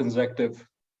 4 consecutive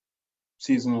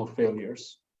seasonal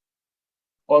failures.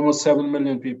 Almost 7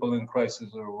 million people in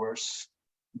crisis or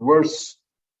worse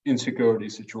insecurity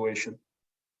situation.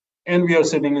 And we are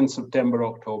sitting in September,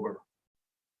 October.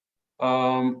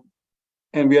 And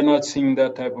we are not seeing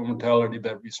that type of mortality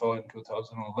that we saw in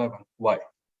 2011. Why?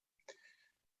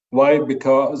 Why?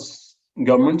 Because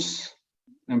governments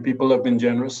and people have been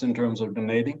generous in terms of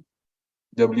donating.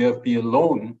 WFP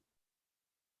alone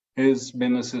has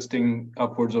been assisting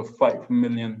upwards of 5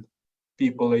 million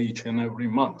people each and every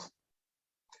month.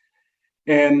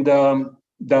 And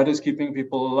that is keeping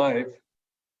people alive,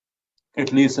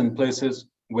 at least in places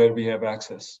where we have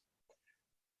access.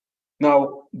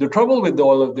 Now, the trouble with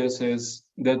all of this is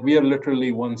that we are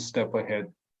literally 1 step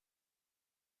ahead,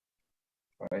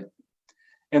 right?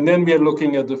 And then we are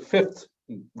looking at the 5th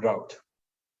drought.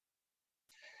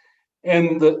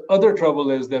 And the other trouble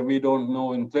is that we don't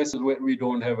know, in places where we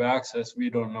don't have access,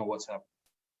 we don't know what's happening.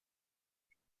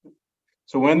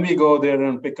 So when we go there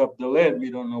and pick up the lid, we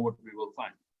don't know what we will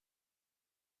find.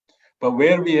 But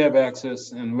where we have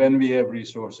access and when we have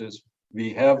resources,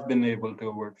 we have been able to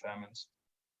avert famines.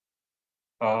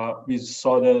 We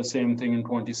saw the same thing in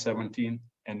 2017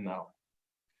 and now.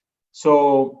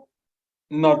 So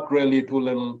not really too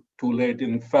little, too late.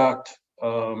 In fact,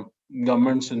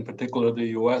 governments, in particular the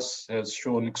US, has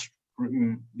shown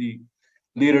the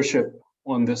leadership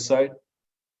on this side.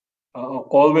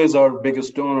 Always our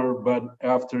biggest donor, but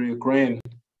after Ukraine,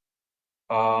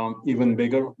 even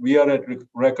bigger. We are at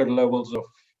record levels of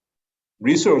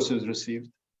resources received,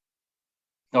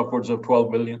 upwards of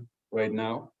 12 billion right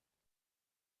now.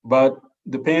 But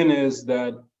the pain is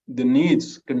that the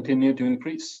needs continue to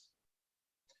increase.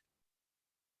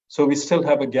 So we still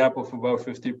have a gap of about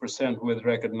 50% with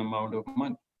record amount of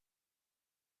money.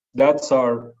 That's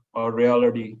our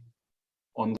reality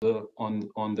on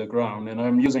the ground. And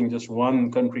I'm using just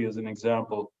one country as an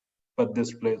example, but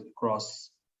this plays across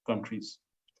countries.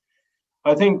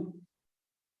 I think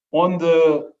on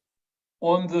the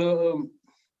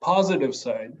positive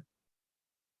side,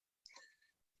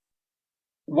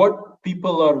 what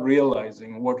people are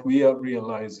realizing, what we are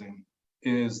realizing,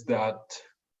 is that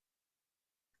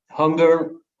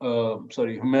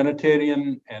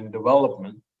humanitarian and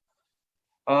development,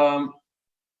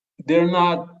 they're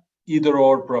not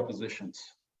either-or propositions.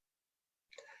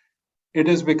 It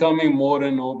is becoming more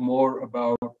and more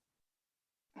about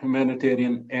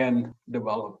humanitarian and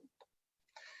development.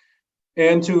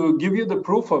 And to give you the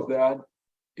proof of that,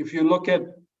 if you look at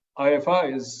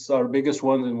IFIs, our biggest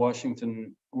ones in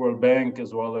Washington, World Bank,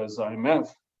 as well as IMF,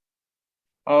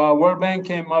 World Bank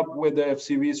came up with the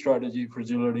FCV strategy,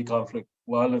 fragility, conflict,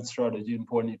 violence strategy in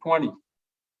 2020.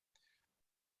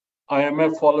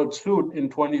 IMF followed suit in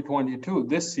 2022.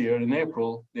 This year, in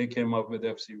April, they came up with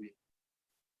FCV.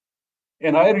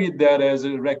 And I read that as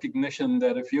a recognition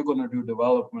that if you're going to do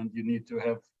development, you need to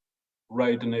have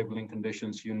right enabling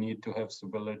conditions, you need to have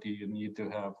stability, you need to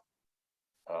have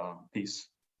peace,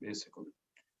 basically.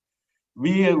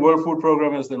 We at World Food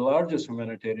Program, as the largest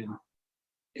humanitarian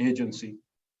agency,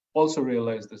 also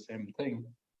realize the same thing,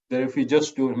 that if we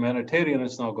just do humanitarian,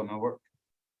 it's not going to work.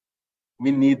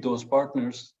 We need those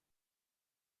partners.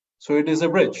 So it is a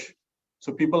bridge.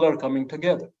 So people are coming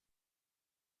together.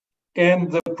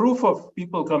 And the proof of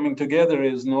people coming together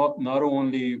is not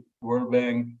only World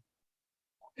Bank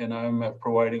and IMF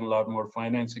providing a lot more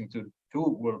financing to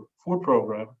World Food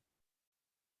Program,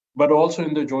 but also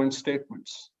in the joint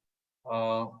statements.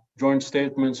 Joint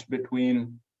statements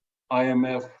between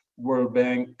IMF, World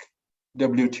Bank,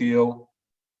 WTO,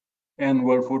 and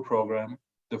World Food Program,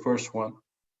 the first one.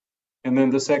 And then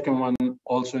the second one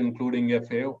also including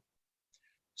FAO.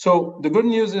 So the good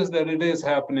news is that it is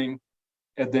happening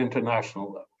at the international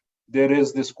level. There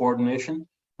is this coordination,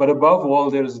 but above all,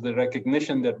 there is the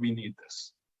recognition that we need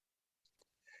this.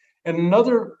 And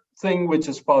another thing which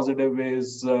is positive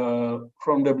is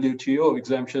from WTO,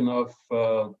 exemption of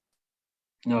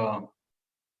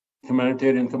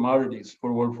humanitarian commodities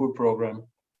for World Food Program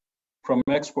from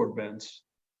export bans.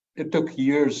 It took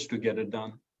years to get it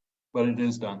done, but it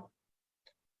is done.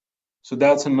 So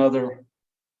that's another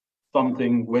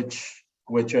something which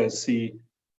I see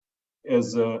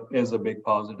as a big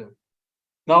positive.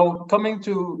 Now, coming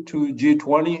to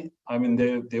G20, I mean,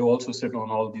 they also sit on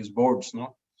all these boards,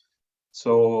 no?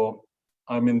 So,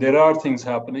 I mean, there are things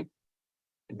happening.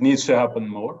 It needs to happen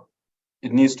more.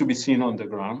 It needs to be seen on the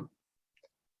ground.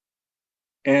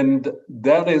 And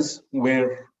that is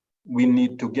where we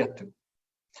need to get to.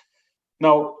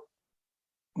 Now,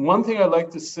 one thing I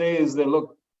like to say is that,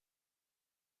 look,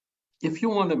 if you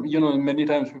want to, you know, many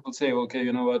times people say, okay,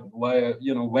 you know what, why,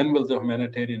 you know, when will the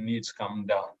humanitarian needs come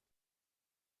down?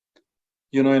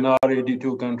 You know, in our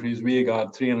 82 countries, we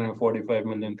got 345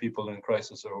 million people in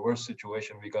crisis or worse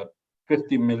situation. We got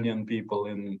 50 million people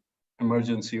in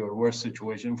emergency or worse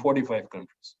situation in 45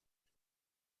 countries.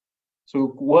 So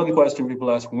one question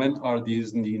people ask, when are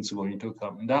these needs going to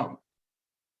come down?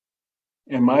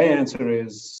 And my answer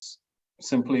is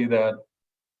simply that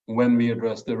when we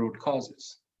address the root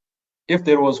causes. If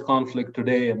there was conflict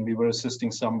today and we were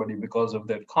assisting somebody because of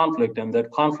that conflict, and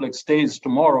that conflict stays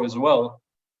tomorrow as well,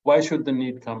 why should the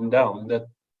need come down?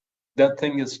 That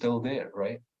thing is still there,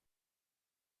 right?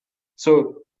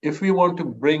 So if we want to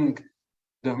bring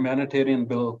the humanitarian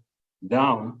bill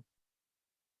down,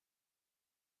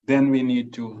 then we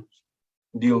need to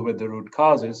deal with the root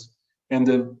causes. And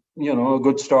a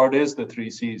good start is the 3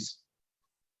 C's.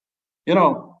 You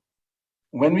know,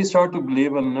 when we start to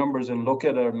believe in numbers and look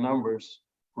at our numbers,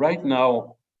 right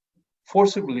now,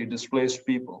 forcibly displaced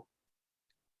people,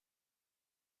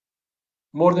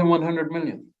 more than 100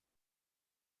 million.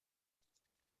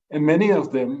 And many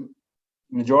of them,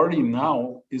 majority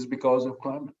now is because of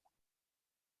climate.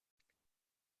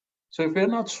 So if we're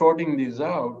not sorting these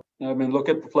out, I mean, look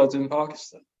at the floods in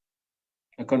Pakistan,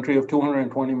 a country of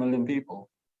 220 million people.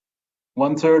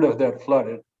 1/3 of that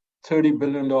flooded, $30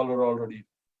 billion already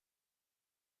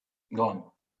gone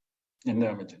in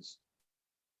damages.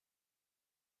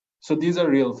 So these are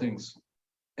real things.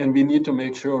 And we need to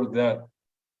make sure that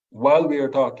while we are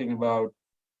talking about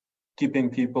keeping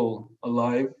people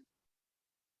alive,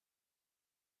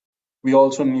 we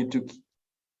also need to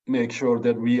make sure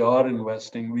that we are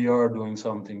investing, we are doing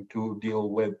something to deal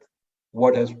with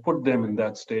what has put them in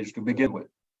that stage to begin with.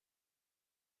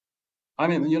 I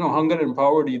mean, you know, hunger and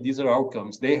poverty, these are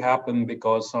outcomes. They happen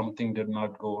because something did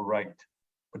not go right,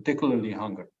 particularly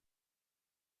hunger.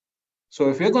 So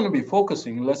if we're going to be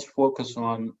focusing, let's focus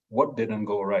on what didn't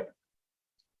go right.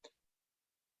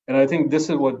 And I think this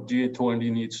is what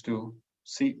G20 needs to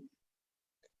see.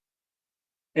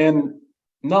 And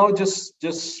now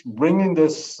just bringing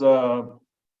this to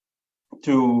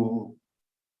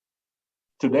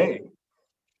today,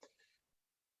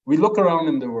 we look around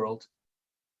in the world,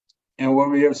 and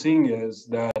what we are seeing is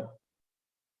that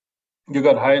you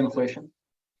got high inflation,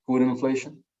 food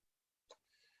inflation.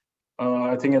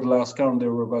 I think at last count,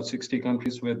 there were about 60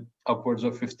 countries with upwards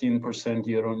of 15%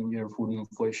 year-on-year food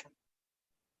inflation.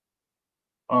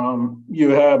 You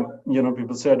have, you know,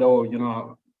 people said, oh, you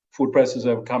know, food prices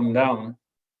have come down.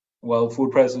 Well,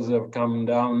 food prices have come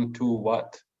down to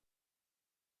what?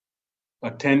 A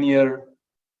 10-year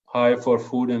high for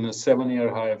food and a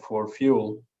 7-year high for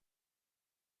fuel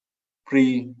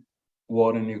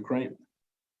pre-war in Ukraine.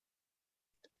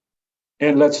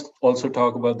 And let's also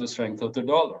talk about the strength of the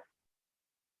dollar.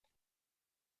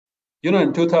 You know,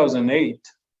 in 2008,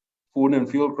 food and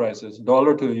fuel prices,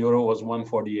 dollar to euro was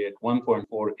 1.48,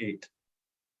 1.48.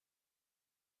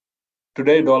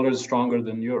 Today, dollar is stronger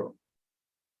than euro.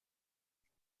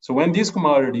 So when these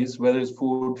commodities, whether it's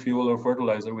food, fuel, or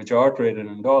fertilizer, which are traded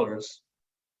in dollars,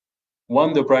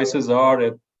 one, the prices are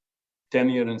at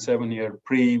 10-year and 7-year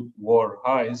pre-war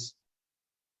highs,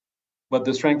 but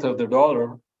the strength of the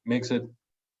dollar makes it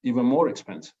even more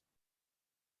expensive.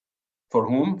 For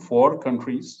whom? For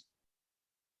countries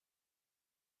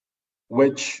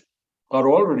which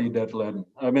are already debt-laden.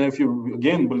 I mean, if you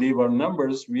again believe our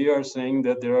numbers, we are saying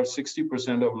that there are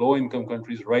 60% of low-income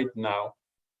countries right now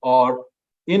are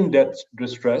in debt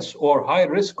distress or high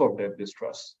risk of debt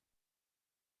distress.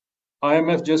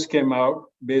 IMF just came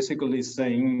out basically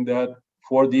saying that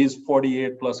for these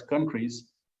 48 plus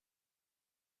countries,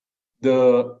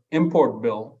 the import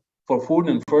bill for food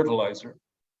and fertilizer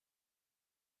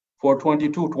for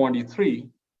 22-23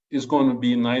 is going to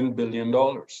be $9 billion.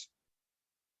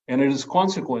 And its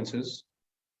consequences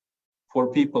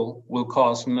for people will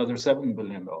cost another $7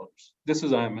 billion. This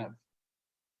is IMF.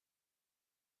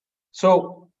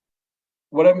 So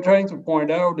what I'm trying to point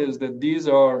out is that these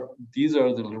are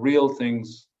the real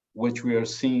things which we are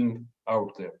seeing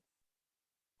out there.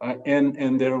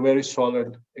 And there are very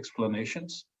solid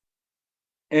explanations.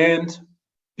 And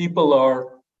people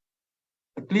are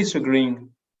at least agreeing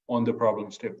on the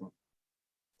problem statement.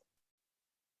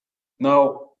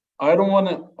 Now, I don't want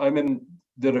to, I mean,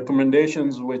 the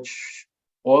recommendations which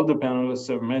all the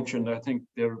panelists have mentioned, I think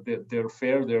they're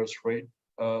fair, they're straight,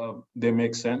 they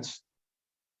make sense.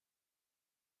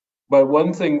 But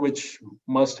one thing which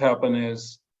must happen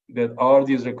is that are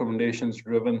these recommendations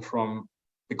driven from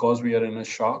because we are in a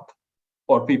shock,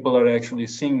 or people are actually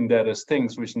seeing that as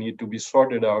things which need to be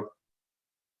sorted out?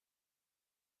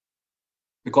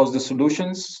 Because the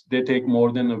solutions, they take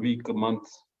more than a week, a month,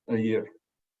 a year.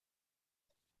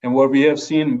 And what we have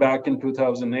seen back in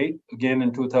 2008, again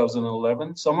in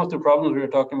 2011, some of the problems we are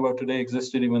talking about today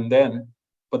existed even then,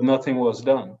 but nothing was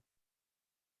done.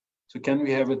 So can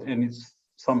we have it in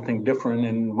something different?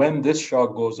 And when this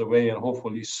shock goes away, and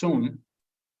hopefully soon,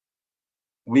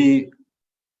 we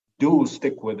do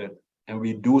stick with it and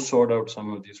we do sort out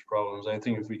some of these problems. I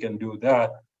think if we can do that,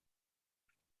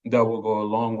 that will go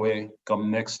a long way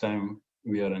come next time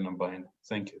we are in a bind.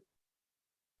 Thank you.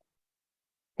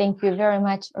 Thank you very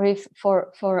much, Arif,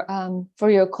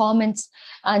 for your comments.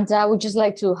 And I would just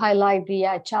like to highlight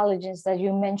the challenges that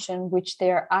you mentioned, which they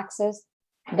are access,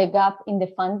 the gap in the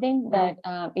funding that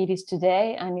it is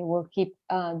today, and it will keep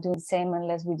doing the same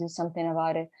unless we do something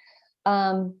about it.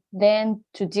 Then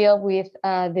to deal with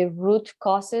the root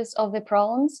causes of the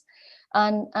problems.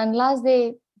 And last,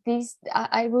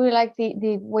 I really like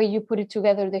the way you put it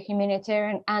together, the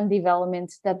humanitarian and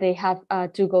development, that they have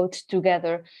to go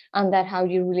together, and that how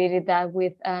you related that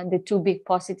with the two big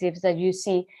positives that you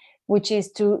see, which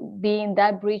is to be in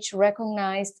that bridge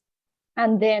recognized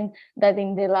And then that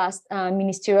in the last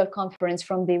ministerial conference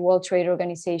from the World Trade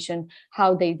Organization,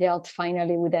 how they dealt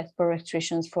finally with export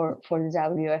restrictions for the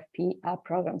WFP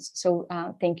programs. So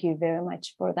thank you very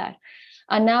much for that.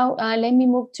 And now let me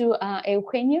move to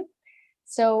Eugenio.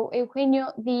 So Eugenio,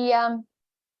 the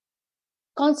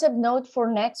concept note for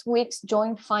next week's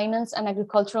joint finance and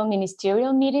agricultural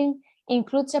ministerial meeting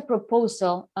includes a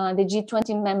proposal. The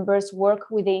G20 members work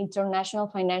with the international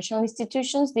financial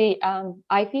institutions, the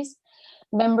IFPRI,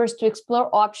 members to explore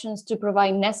options to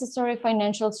provide necessary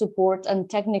financial support and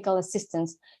technical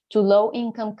assistance to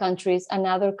low-income countries and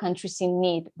other countries in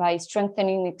need by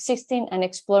strengthening existing and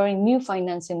exploring new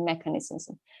financing mechanisms.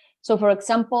 So, for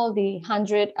example, the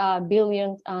 $100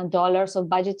 billion of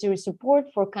budgetary support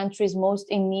for countries most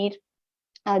in need,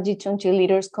 G20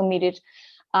 leaders committed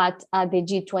at the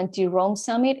G20 Rome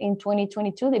Summit in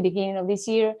 2022, the beginning of this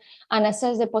year, and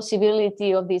assess the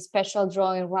possibility of the special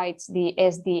drawing rights, the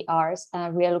SDRs,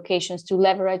 reallocations to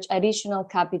leverage additional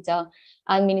capital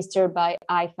administered by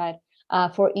IFPRI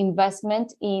for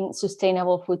investment in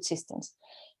sustainable food systems.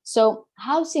 So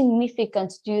how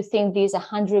significant do you think this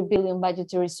 100 billion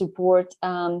budgetary support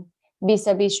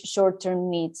vis-a-vis short-term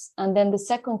needs? And then the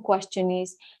second question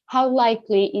is, how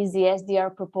likely is the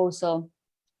SDR proposal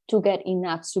to get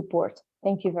enough support?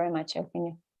 Thank you very much,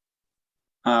 Eugenio.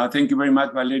 Thank you very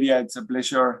much, Valeria. It's a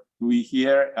pleasure to be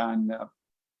here and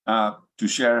to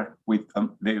share with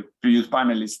the previous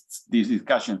panelists this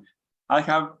discussion. I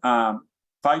have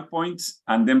 5 points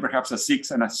and then perhaps a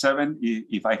 6 and a 7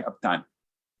 if I have time.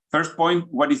 First point,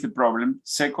 what is the problem?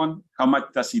 Second, how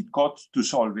much does it cost to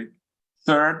solve it?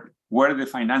 Third, where the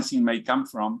financing may come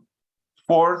from.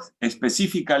 Fourth,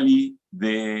 specifically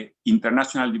the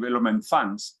international development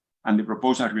funds and the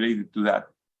proposals related to that.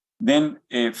 Then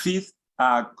fifth,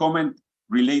 a comment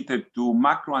related to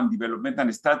macro and developmental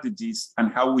strategies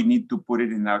and how we need to put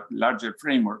it in a larger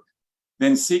framework.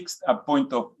 Then sixth, a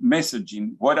point of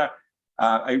messaging.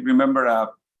 I remember a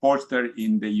poster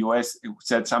in the US who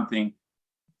said something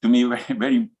to me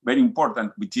very, very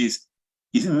important, which is,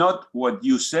 it's not what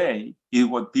you say, it's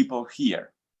what people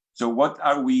hear. So what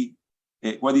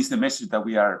is the message that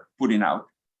we are putting out?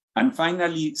 And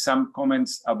finally, some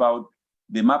comments about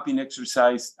the mapping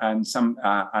exercise and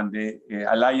the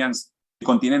alliance, the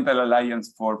Continental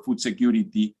Alliance for Food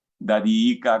Security that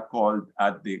the ICA called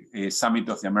at the Summit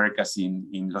of the Americas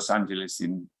in Los Angeles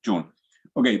in June.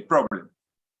 Okay, problem.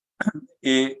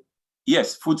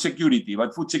 Yes, food security,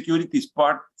 but food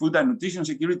and nutrition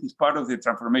security is part of the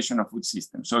transformation of food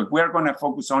systems. So if we are going to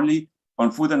focus only on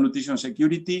food and nutrition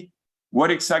security, what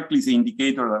exactly is the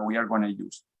indicator that we are going to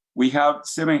use? We have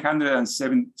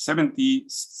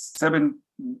 777,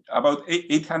 about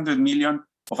 800 million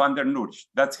of undernourished.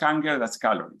 That's hunger, that's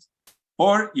calories.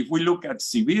 Or if we look at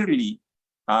severely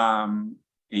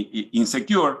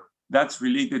insecure, that's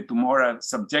related to more a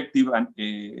subjective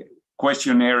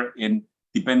questionnaire, and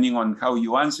depending on how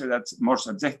you answer that more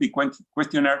subjective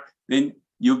questionnaire, then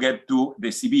you get to the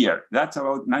severe. That's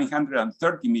about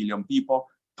 930 million people,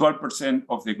 12%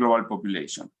 of the global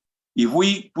population. If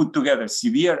we put together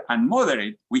severe and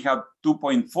moderate, we have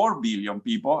 2.4 billion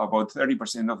people, about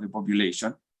 30% of the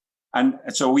population. And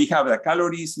so we have a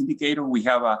calories indicator, we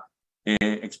have a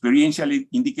experiential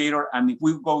indicator, and if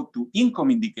we go to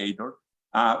income indicator,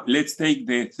 let's take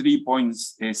the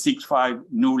 3.65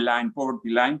 new line, poverty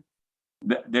line.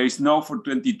 There is no for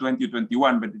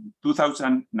 2020-21, but in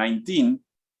 2019,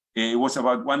 it was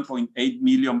about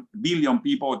 1.8 billion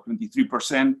people,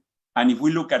 23%. And if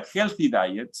we look at healthy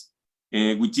diets,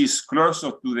 which is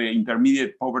closer to the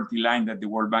intermediate poverty line that the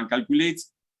World Bank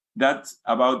calculates, that's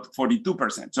about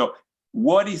 42%. So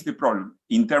what is the problem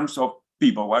in terms of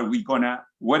people?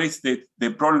 What is the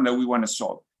problem that we want to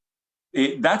solve?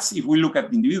 That's if we look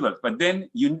at individuals, but then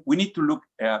we need to look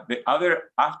at the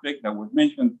other aspect that was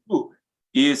mentioned too,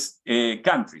 is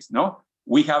countries, no?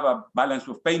 We have a balance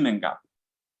of payment gap.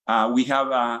 We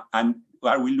have and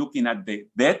are we looking at the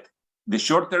debt, the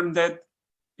short-term debt,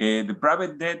 the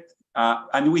private debt,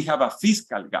 and we have a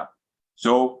fiscal gap.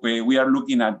 So we are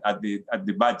looking at the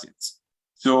budgets.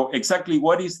 So exactly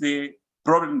what is the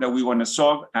problem that we want to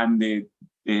solve? And the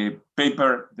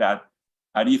paper that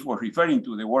Arif was referring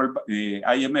to, the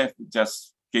IMF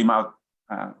just came out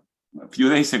a few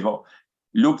days ago,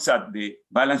 looks at the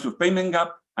balance of payment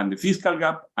gap and the fiscal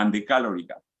gap and the calorie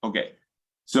gap. Okay,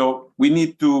 so we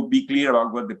need to be clear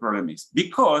about what the problem is,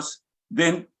 because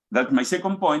then that's my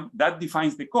second point, that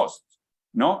defines the cost.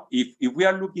 No, if we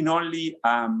are looking only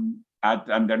at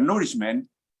undernourishment,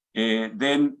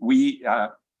 then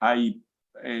I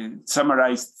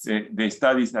summarized the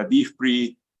studies that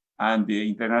IFPRI and the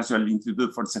International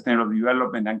Institute for Sustainable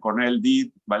Development, and Cornell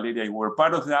did. Valeria, you were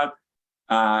part of that.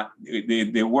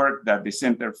 The work that the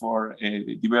Center for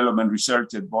Development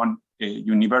Research at Bonn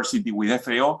University with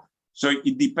FAO. So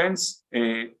it depends.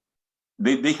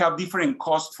 They have different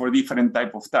costs for different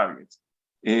type of targets.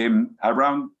 And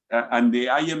the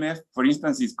IMF, for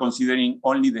instance, is considering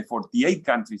only the 48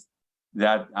 countries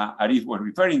that Arif was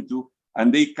referring to,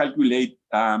 and they calculate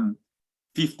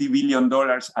 $50 billion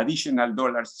additional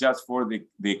dollars just for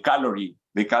the calorie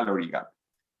gap.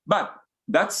 But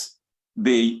that's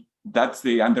the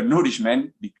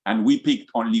undernourishment, and we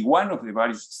picked only one of the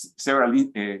several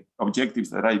objectives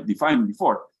that I defined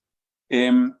before.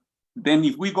 Then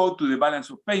if we go to the balance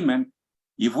of payment,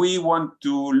 if we want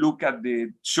to look at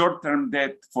the short-term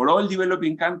debt for all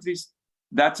developing countries,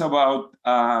 that's about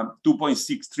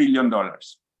 $2.6 trillion.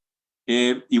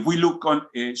 If we look on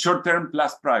short-term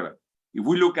plus private, if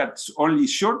we look at only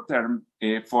short-term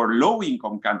for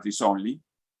low-income countries only,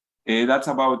 that's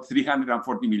about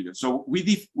 340 million. So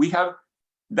we have,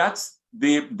 that's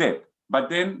the debt. But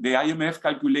then the IMF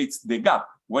calculates the gap.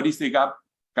 What is the gap?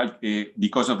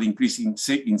 Because of the increase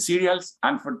in cereals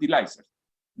and fertilizers.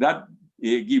 That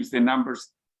gives the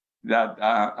numbers that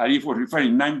Arif was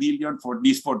referring, 9 billion for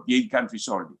these 48 countries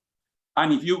only.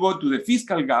 And if you go to the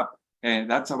fiscal gap,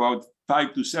 that's about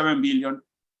 5 to 7 billion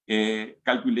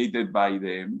calculated by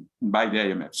the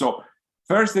IMF. So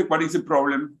first, what is the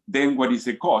problem? Then what is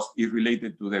the cost is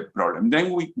related to the problem.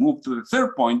 Then we move to the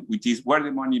third point, which is where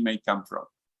the money may come from.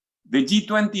 The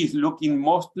G20 is looking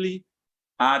mostly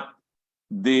at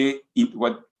in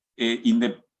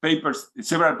the papers,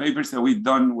 several papers that we've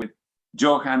done with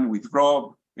Johan, with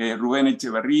Rob, Ruben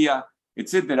Echeverria,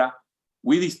 etc.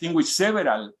 We distinguish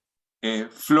several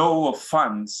flow of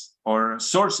funds or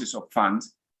sources of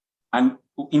funds, and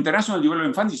International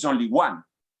Development Fund is only one.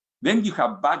 Then you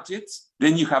have budgets,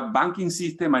 then you have banking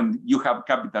system, and you have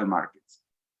capital markets.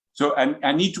 So,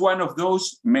 and each one of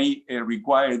those may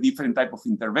require different type of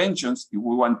interventions if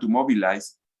we want to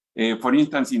mobilize. For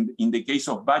instance, in the case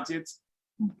of budgets,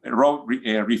 Rob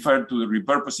referred to the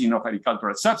repurposing of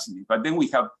agricultural subsidies, but then we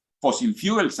have fossil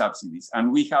fuel subsidies,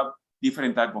 and we have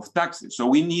different type of taxes. So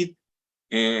we need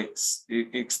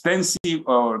extensive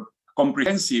or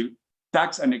comprehensive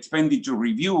tax and expenditure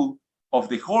review of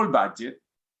the whole budget,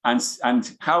 and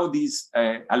how this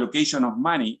allocation of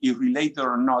money is related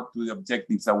or not to the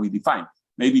objectives that we define.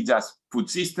 Maybe just food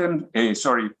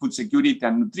security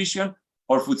and nutrition,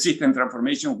 or food system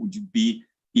transformation, which would be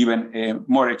even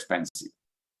more expensive.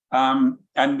 And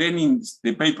then in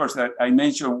the papers that I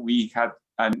mentioned, we had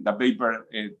a paper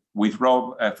with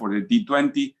Rob for the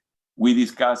G20. We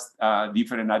discussed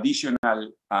different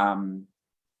additional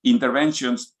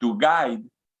interventions to guide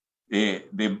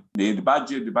the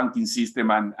budget, the banking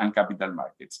system, and capital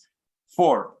markets.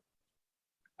 Fourth,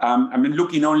 I'm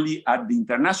looking only at the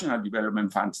international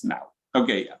development funds now.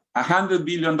 Okay, $100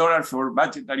 billion for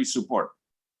budgetary support.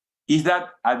 Is that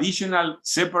additional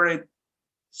separate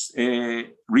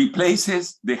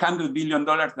replaces the $100 billion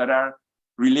that are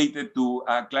related to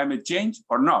climate change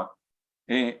or not?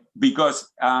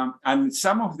 Because, and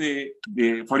some of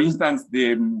for instance,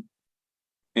 the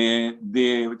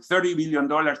 $30 billion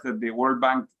that the World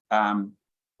Bank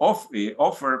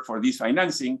offer for this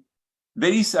financing,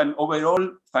 there is an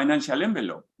overall financial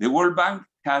envelope. The World Bank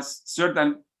has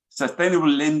certain sustainable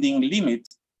lending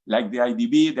limits, like the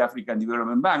IDB, the African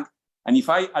Development Bank. And if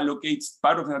I allocate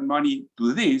part of that money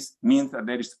to this, means that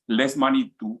there is less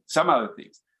money to some other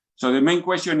things. So the main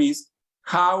question is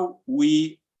how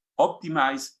we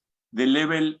optimize the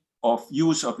level of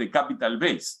use of the capital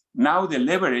base. Now the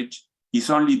leverage is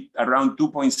only around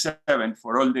 2.7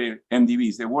 for all the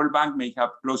MDBs. The World Bank may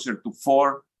have closer to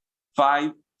 4,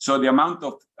 5. So the amount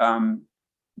of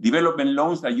development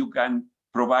loans that you can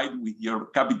provide with your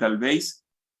capital base,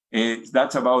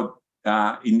 that's about,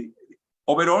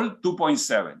 overall,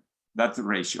 2.7. That's the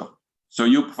ratio. So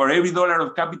for every dollar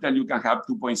of capital, you can have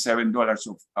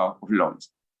 $2.7 of loans.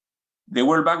 The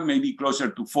World Bank may be closer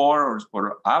to 4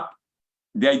 or up.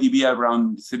 The IDB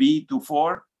around 3 to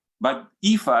 4. But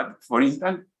IFPRI, for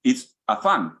instance, it's a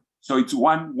fund. So it's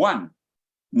 1-1.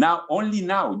 Now, only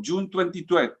now, June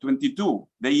 2022,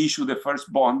 they issue the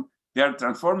first bond. They are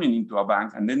transforming into a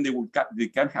bank, and then they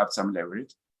can have some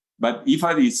leverage. But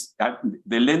IFPRI is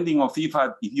the lending of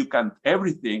IFPRI. If you count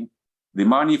everything, the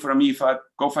money from IFPRI,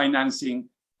 co-financing,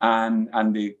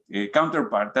 and the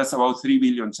counterpart, that's about $3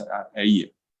 billion a year.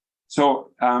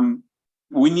 So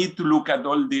we need to look at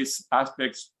all these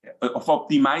aspects of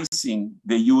optimizing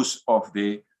the use of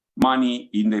the money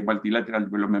in the multilateral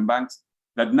development banks.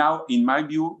 That now, in my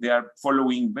view, they are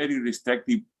following very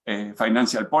restrictive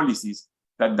financial policies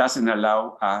that doesn't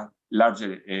allow a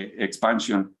larger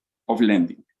expansion of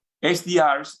lending.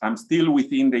 SDRs, I'm still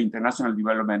within the international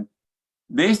development.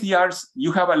 The SDRs,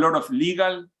 you have a lot of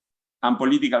legal and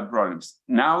political problems.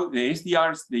 Now, the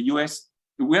SDRs, the US,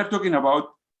 we are talking about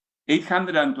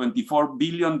 $824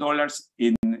 billion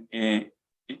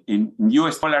in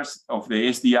US dollars of the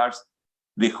SDRs,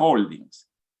 the holdings.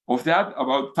 Of that,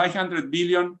 about 500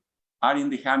 billion are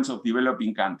in the hands of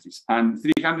developing countries, and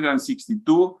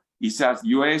 362 is as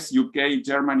US, UK,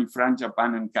 Germany, France,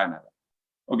 Japan, and Canada.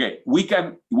 Okay, we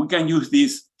can use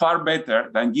this far better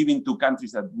than giving to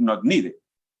countries that do not need it.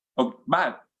 Okay,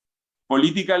 but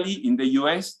politically, in the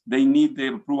US, they need the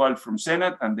approval from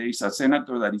Senate, and there is a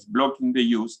senator that is blocking the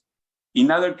use. In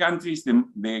other countries,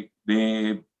 the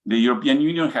European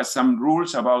Union has some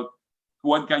rules about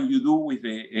what can you do with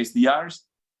the SDRs.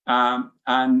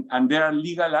 And there are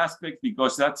legal aspects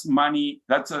because that's money,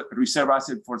 that's a reserve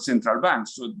asset for central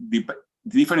banks. So the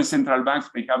different central banks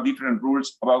may have different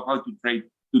rules about how to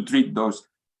treat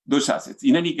those assets.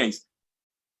 In any case,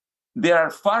 there are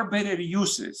far better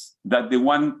uses than the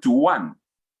one-to-one.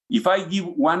 If I give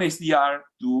one SDR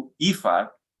to IFPRI,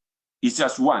 it's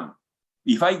just one.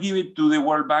 If I give it to the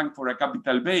World Bank for a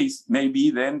capital base,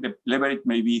 maybe then the leverage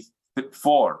may be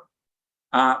 4.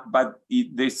 But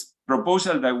this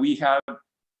proposal that we have,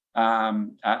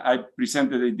 I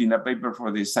presented it in a paper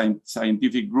for the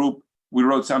scientific group. We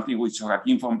wrote something with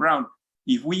Joaquin von Braun.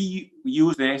 If we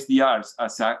use the SDRs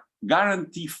as a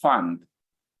guarantee fund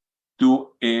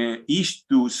to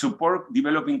support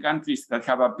developing countries that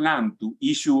have a plan to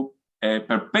issue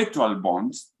perpetual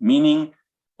bonds, meaning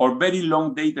or very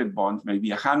long-dated bonds, maybe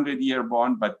a 100-year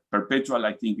bond, but perpetual,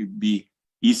 I think it'd be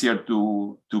easier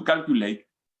to calculate.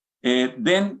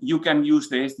 Then you can use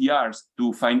the SDRs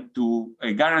to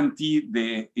guarantee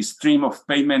the stream of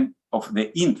payment of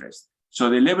the interest.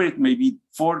 So the leverage may be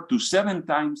 4 to 7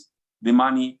 times the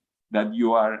money that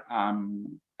you are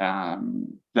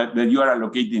that you are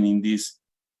allocating in this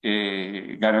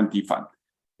guarantee fund.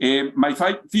 My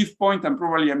fifth point, and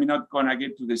probably I'm not gonna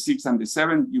get to the 6th and the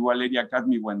 7th. You already cut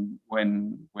me when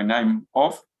I'm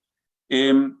off.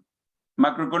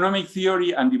 Macroeconomic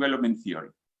theory and development theory.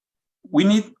 We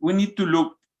need to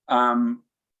look,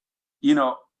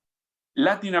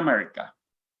 Latin America,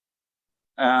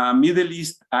 Middle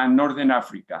East and Northern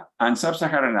Africa and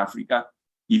Sub-Saharan Africa.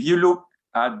 If you look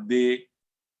at the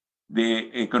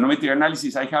econometric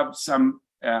analysis, I have some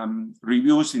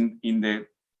reviews in the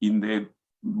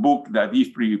book that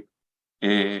IFPRI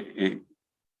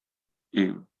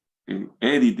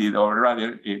edited, or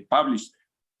rather published.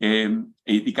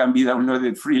 It can be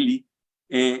downloaded freely.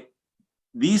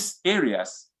 These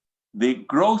areas, the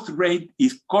growth rate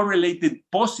is correlated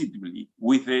positively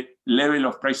with the level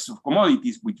of prices of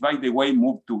commodities, which, by the way,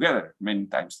 move together many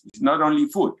times. It's not only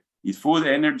food, it's food,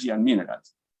 energy, and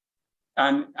minerals.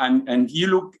 And you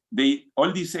look,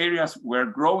 all these areas were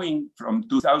growing from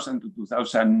 2000 to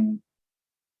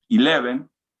 2011,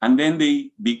 and then they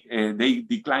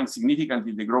declined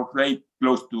significantly, the growth rate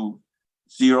close to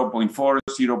 0.4,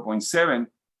 0.7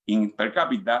 in per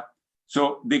capita.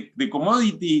 So the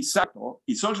commodity cycle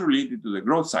is also related to the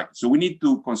growth cycle. So we need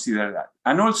to consider that.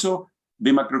 And also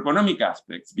the macroeconomic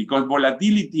aspects, because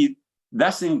volatility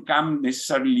doesn't come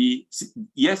necessarily,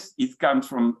 yes, it comes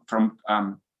from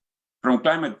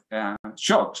climate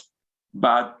shocks,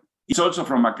 but it's also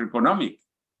from macroeconomic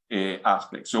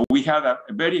aspects. So we had a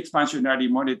very expansionary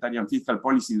monetary and fiscal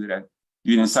policy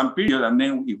during some period, and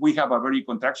then if we have a very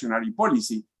contractionary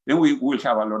policy, then we will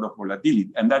have a lot of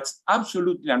volatility, and that's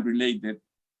absolutely unrelated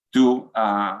to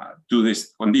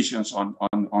these conditions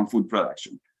on food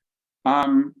production.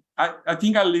 I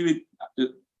think I'll leave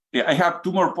it. I have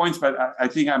 2 more points, but I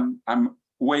think I'm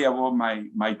way above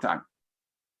my time.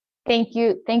 Thank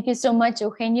you so much,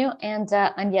 Eugenio. And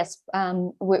yes,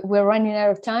 we're running out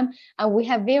of time, and we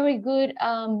have very good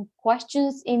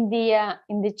questions in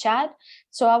the chat.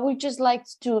 So I would just like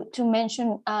to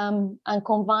mention and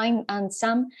combine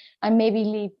some, and maybe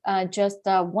leave just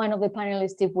one of the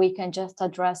panelists if we can just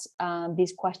address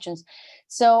these questions.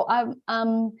 So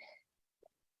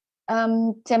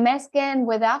Temesgen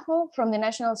Wedajo from the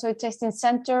National Soil Testing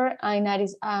Center in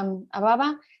Addis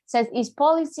Ababa says, is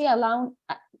policy alone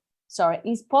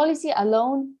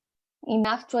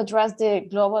enough to address the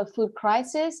global food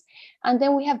crisis? And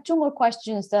then we have 2 more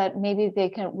questions that maybe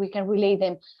we can relay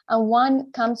them. And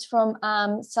one comes from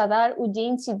Sadar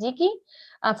Uddin Siddiqui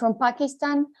from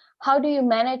Pakistan. How do you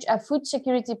manage a food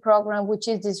security program which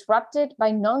is disrupted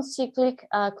by non-cyclic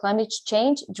climate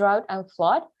change, drought, and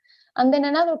flood? And then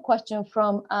another question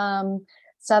from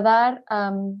Sadar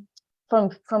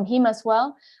from him as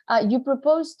well. You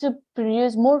propose to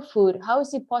produce more food. How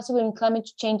is it possible in climate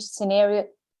change scenario,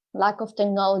 lack of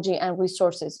technology and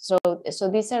resources? So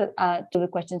these are two of the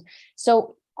questions.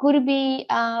 So could it be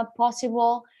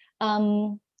possible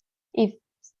if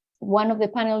one of the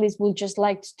panelists would just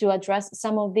like to address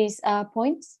some of these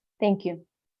points? Thank you.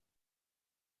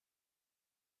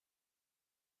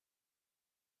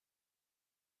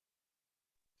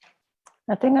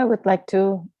 I think I would like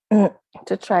to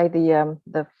try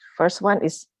the first one.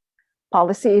 Is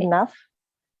policy enough?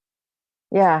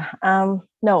 Yeah,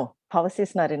 no, policy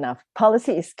is not enough.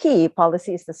 Policy is key,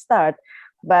 policy is the start,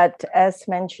 but as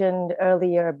mentioned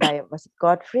earlier by, was it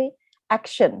Godfrey,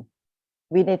 action.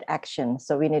 We need action.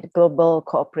 So we need global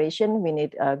cooperation, we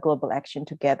need global action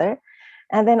together.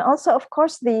 And then also, of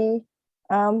course, the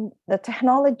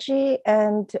technology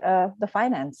and the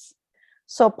finance.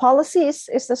 So policy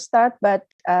is the start, but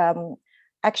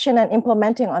action and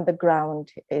implementing on the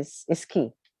ground is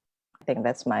key. I think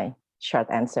that's my short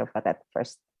answer for that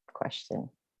first question.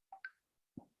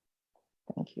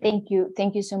 Thank you. Thank you.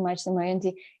 Thank you so much,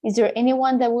 Damayanti. Is there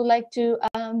anyone that would like to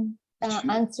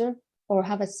answer or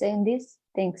have a say in this?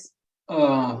 Thanks.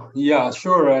 Yeah,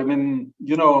 sure. I mean,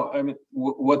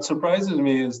 what surprises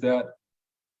me is that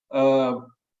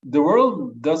the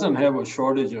world doesn't have a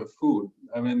shortage of food.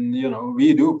 I mean,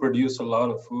 we do produce a lot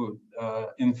of food.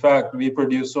 In fact, we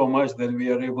produce so much that we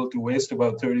are able to waste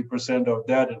about 30% of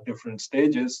that at different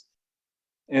stages,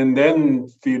 and then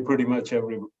feed pretty much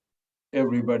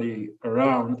everybody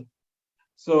around.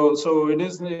 So it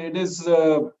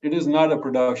is not a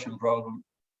production problem.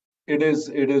 It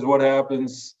is what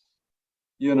happens,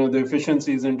 the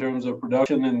efficiencies in terms of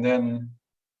production, and then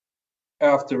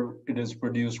after it is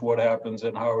produced, what happens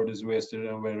and how it is wasted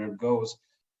and where it goes.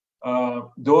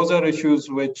 Those are issues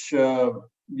which, I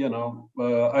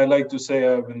like to say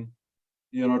I've been,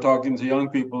 talking to young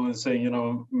people and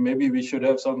saying, maybe we should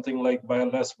have something like buy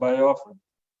less, buy often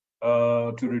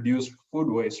to reduce food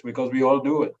waste, because we all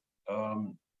do it.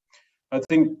 I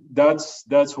think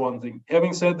that's one thing.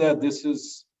 Having said that, this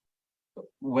is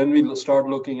when we start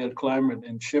looking at climate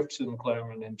and shifts in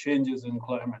climate and changes in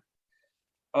climate.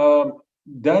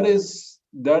 That is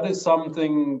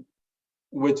something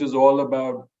which is all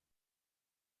about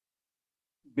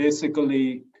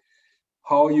basically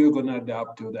how you're going to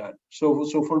adapt to that. So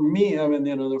for me, I mean,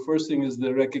 the first thing is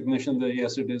the recognition that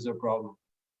yes, it is a problem.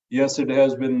 Yes, it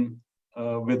has been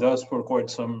with us for quite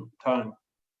some time.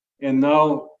 And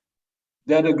now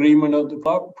that agreement of the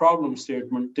problem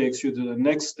statement takes you to the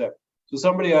next step. So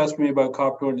somebody asked me about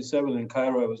COP27 in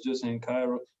Cairo. I was just in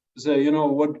Cairo to say,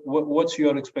 what's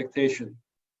your expectation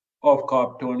of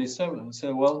COP27? I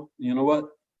said, well, you know what?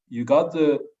 You got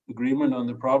the agreement on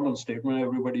the problem statement.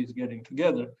 Everybody's getting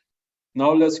together.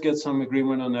 Now let's get some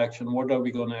agreement on action. What are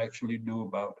we going to actually do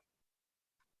about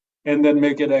it? And then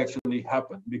make it actually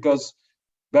happen. Because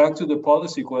back to the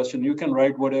policy question, you can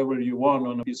write whatever you want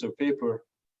on a piece of paper,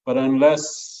 but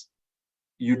unless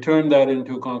you turn that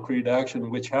into concrete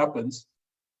action, which happens,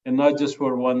 and not just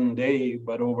for one day,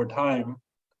 but over time,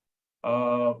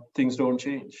 things don't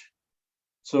change.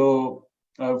 So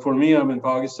for me, I mean,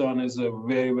 Pakistan is a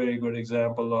very, very good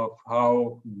example of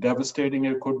how devastating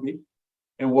it could be.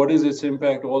 And what is its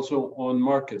impact also on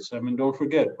markets? I mean, don't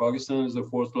forget, Pakistan is the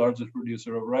fourth largest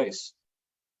producer of rice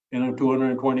in a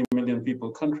 220 million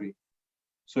people country.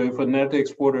 So if a net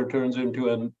exporter turns into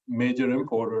a major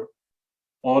importer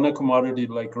on a commodity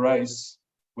like rice,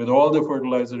 with all the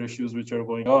fertilizer issues which are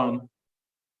going on,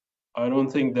 I don't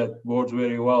think that bodes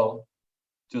very well,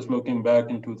 just looking back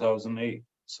in 2008.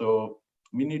 So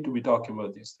we need to be talking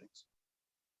about these things.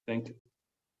 Thank you.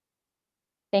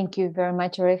 Thank you very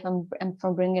much, Arif, and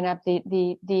for bringing up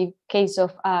the case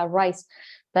of rice,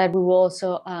 that we will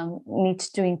also need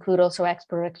to include also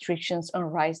export restrictions on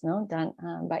rice, done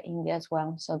by India as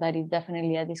well. So that is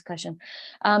definitely a discussion.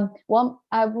 Well,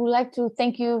 I would like to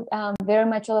thank you very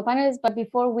much, all the panelists. But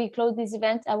before we close this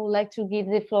event, I would like to give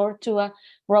the floor to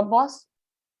Rob Boss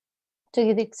to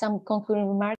give some concluding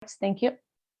remarks. Thank you.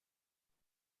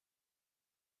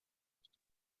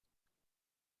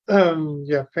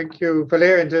 Yeah, thank you,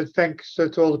 Valeria, and thanks to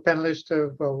all the panelists.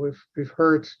 Well, we've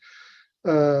heard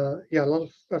a lot of,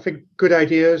 I think, good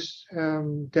ideas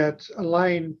that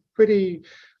align pretty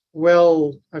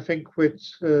well, I think, with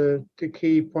the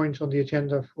key points on the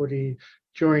agenda for the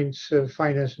joint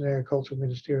finance and agriculture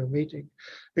ministerial meeting.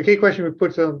 The key question we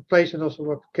put in place, and also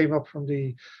what came up from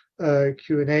the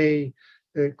Q&A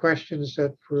questions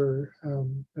that were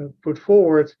put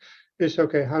forward, is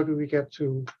okay, how do we get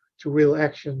to real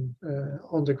action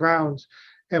on the ground,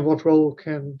 and what role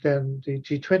can then the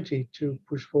G20 to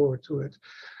push forward to it?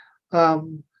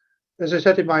 as I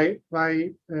said in my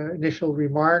initial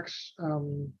remarks,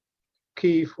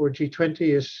 key for G20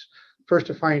 is first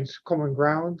to find common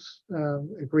ground,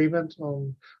 agreement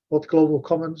on what global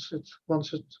commons it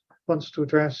wants to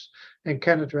address and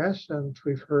can address. And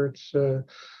we've heard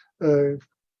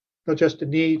not just the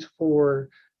need for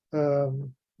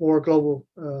more global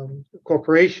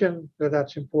cooperation,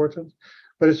 that's important,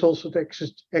 but it's also the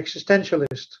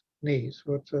existentialist needs.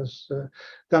 What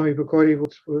Dami Bukori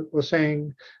was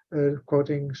saying,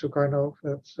 quoting Sukarno,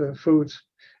 that food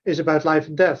is about life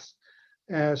and death.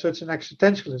 So it's an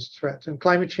existentialist threat, and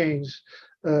climate change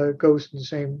goes in the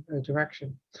same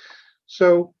direction.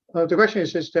 So the question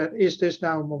is this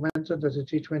now a momentum that the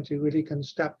G20 really can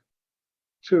step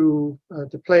to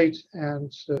the plate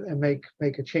and make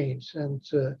a change? And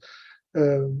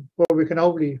what we can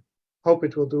only hope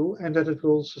it will do, and that it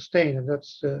will sustain. And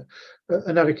that's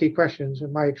another key question.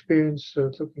 In my experience,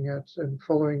 looking at and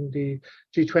following the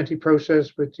G20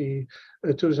 process with the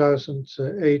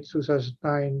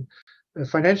 2008-2009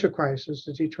 financial crisis,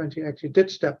 the G20 actually did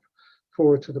step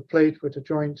forward to the plate with a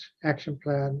joint action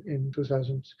plan in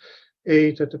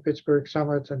 2008 at the Pittsburgh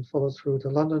summit and followed through the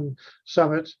London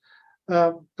summit.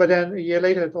 But then a year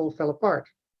later, it all fell apart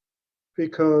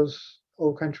because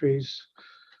all countries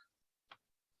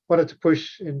wanted to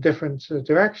push in different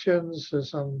directions,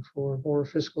 some for more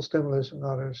fiscal stimulus and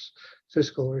others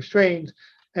fiscal restraint.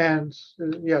 And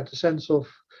the sense of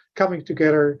coming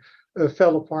together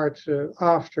fell apart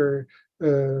after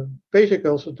basically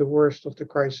also the worst of the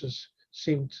crisis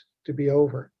seemed to be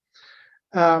over.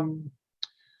 And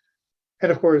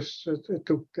of course, it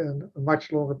took a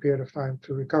much longer period of time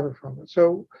to recover from it.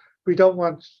 So we don't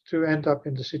want to end up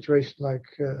in the situation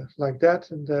like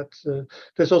that. And that's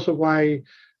also why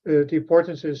the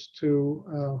importance is to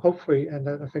hopefully, and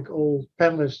I think all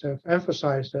panelists have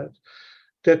emphasized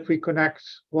that we connect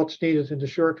what's needed in the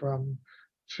short run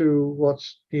to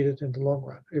what's needed in the long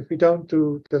run. If we don't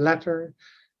do the latter,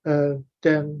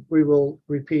 then we will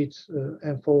repeat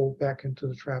and fall back into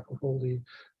the trap of all the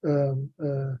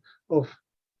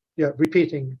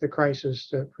repeating the crisis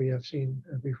that we have seen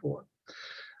before.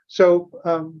 So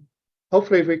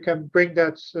hopefully we can bring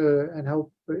that and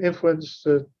help influence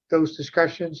those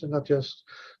discussions, and not just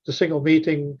the single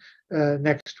meeting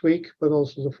next week, but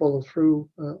also the follow through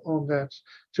on that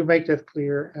to make that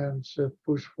clear and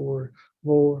push for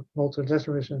more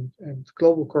multilateralism and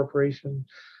global cooperation.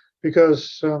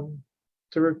 Because to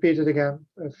repeat it again,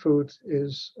 food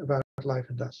is about life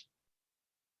and death.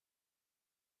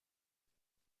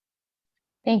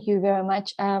 Thank you very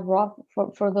much, Rob,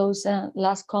 for those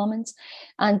last comments.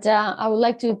 And I would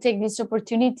like to take this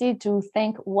opportunity to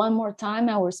thank one more time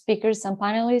our speakers and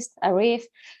panelists, Arif,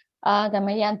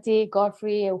 Damayanti,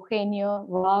 Godfrey, Eugenio,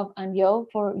 Rob, and Yo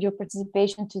for your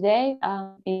participation today.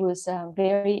 It was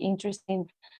very interesting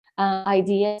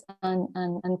ideas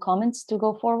and comments to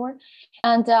go forward.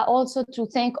 And also to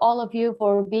thank all of you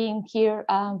for being here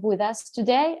with us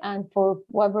today, and for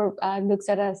whoever looks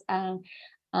at us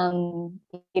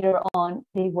later on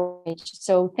the voyage.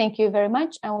 So thank you very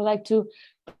much. I would like to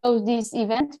close this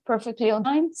event perfectly on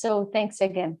time. So thanks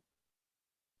again.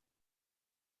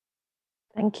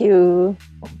 Thank you.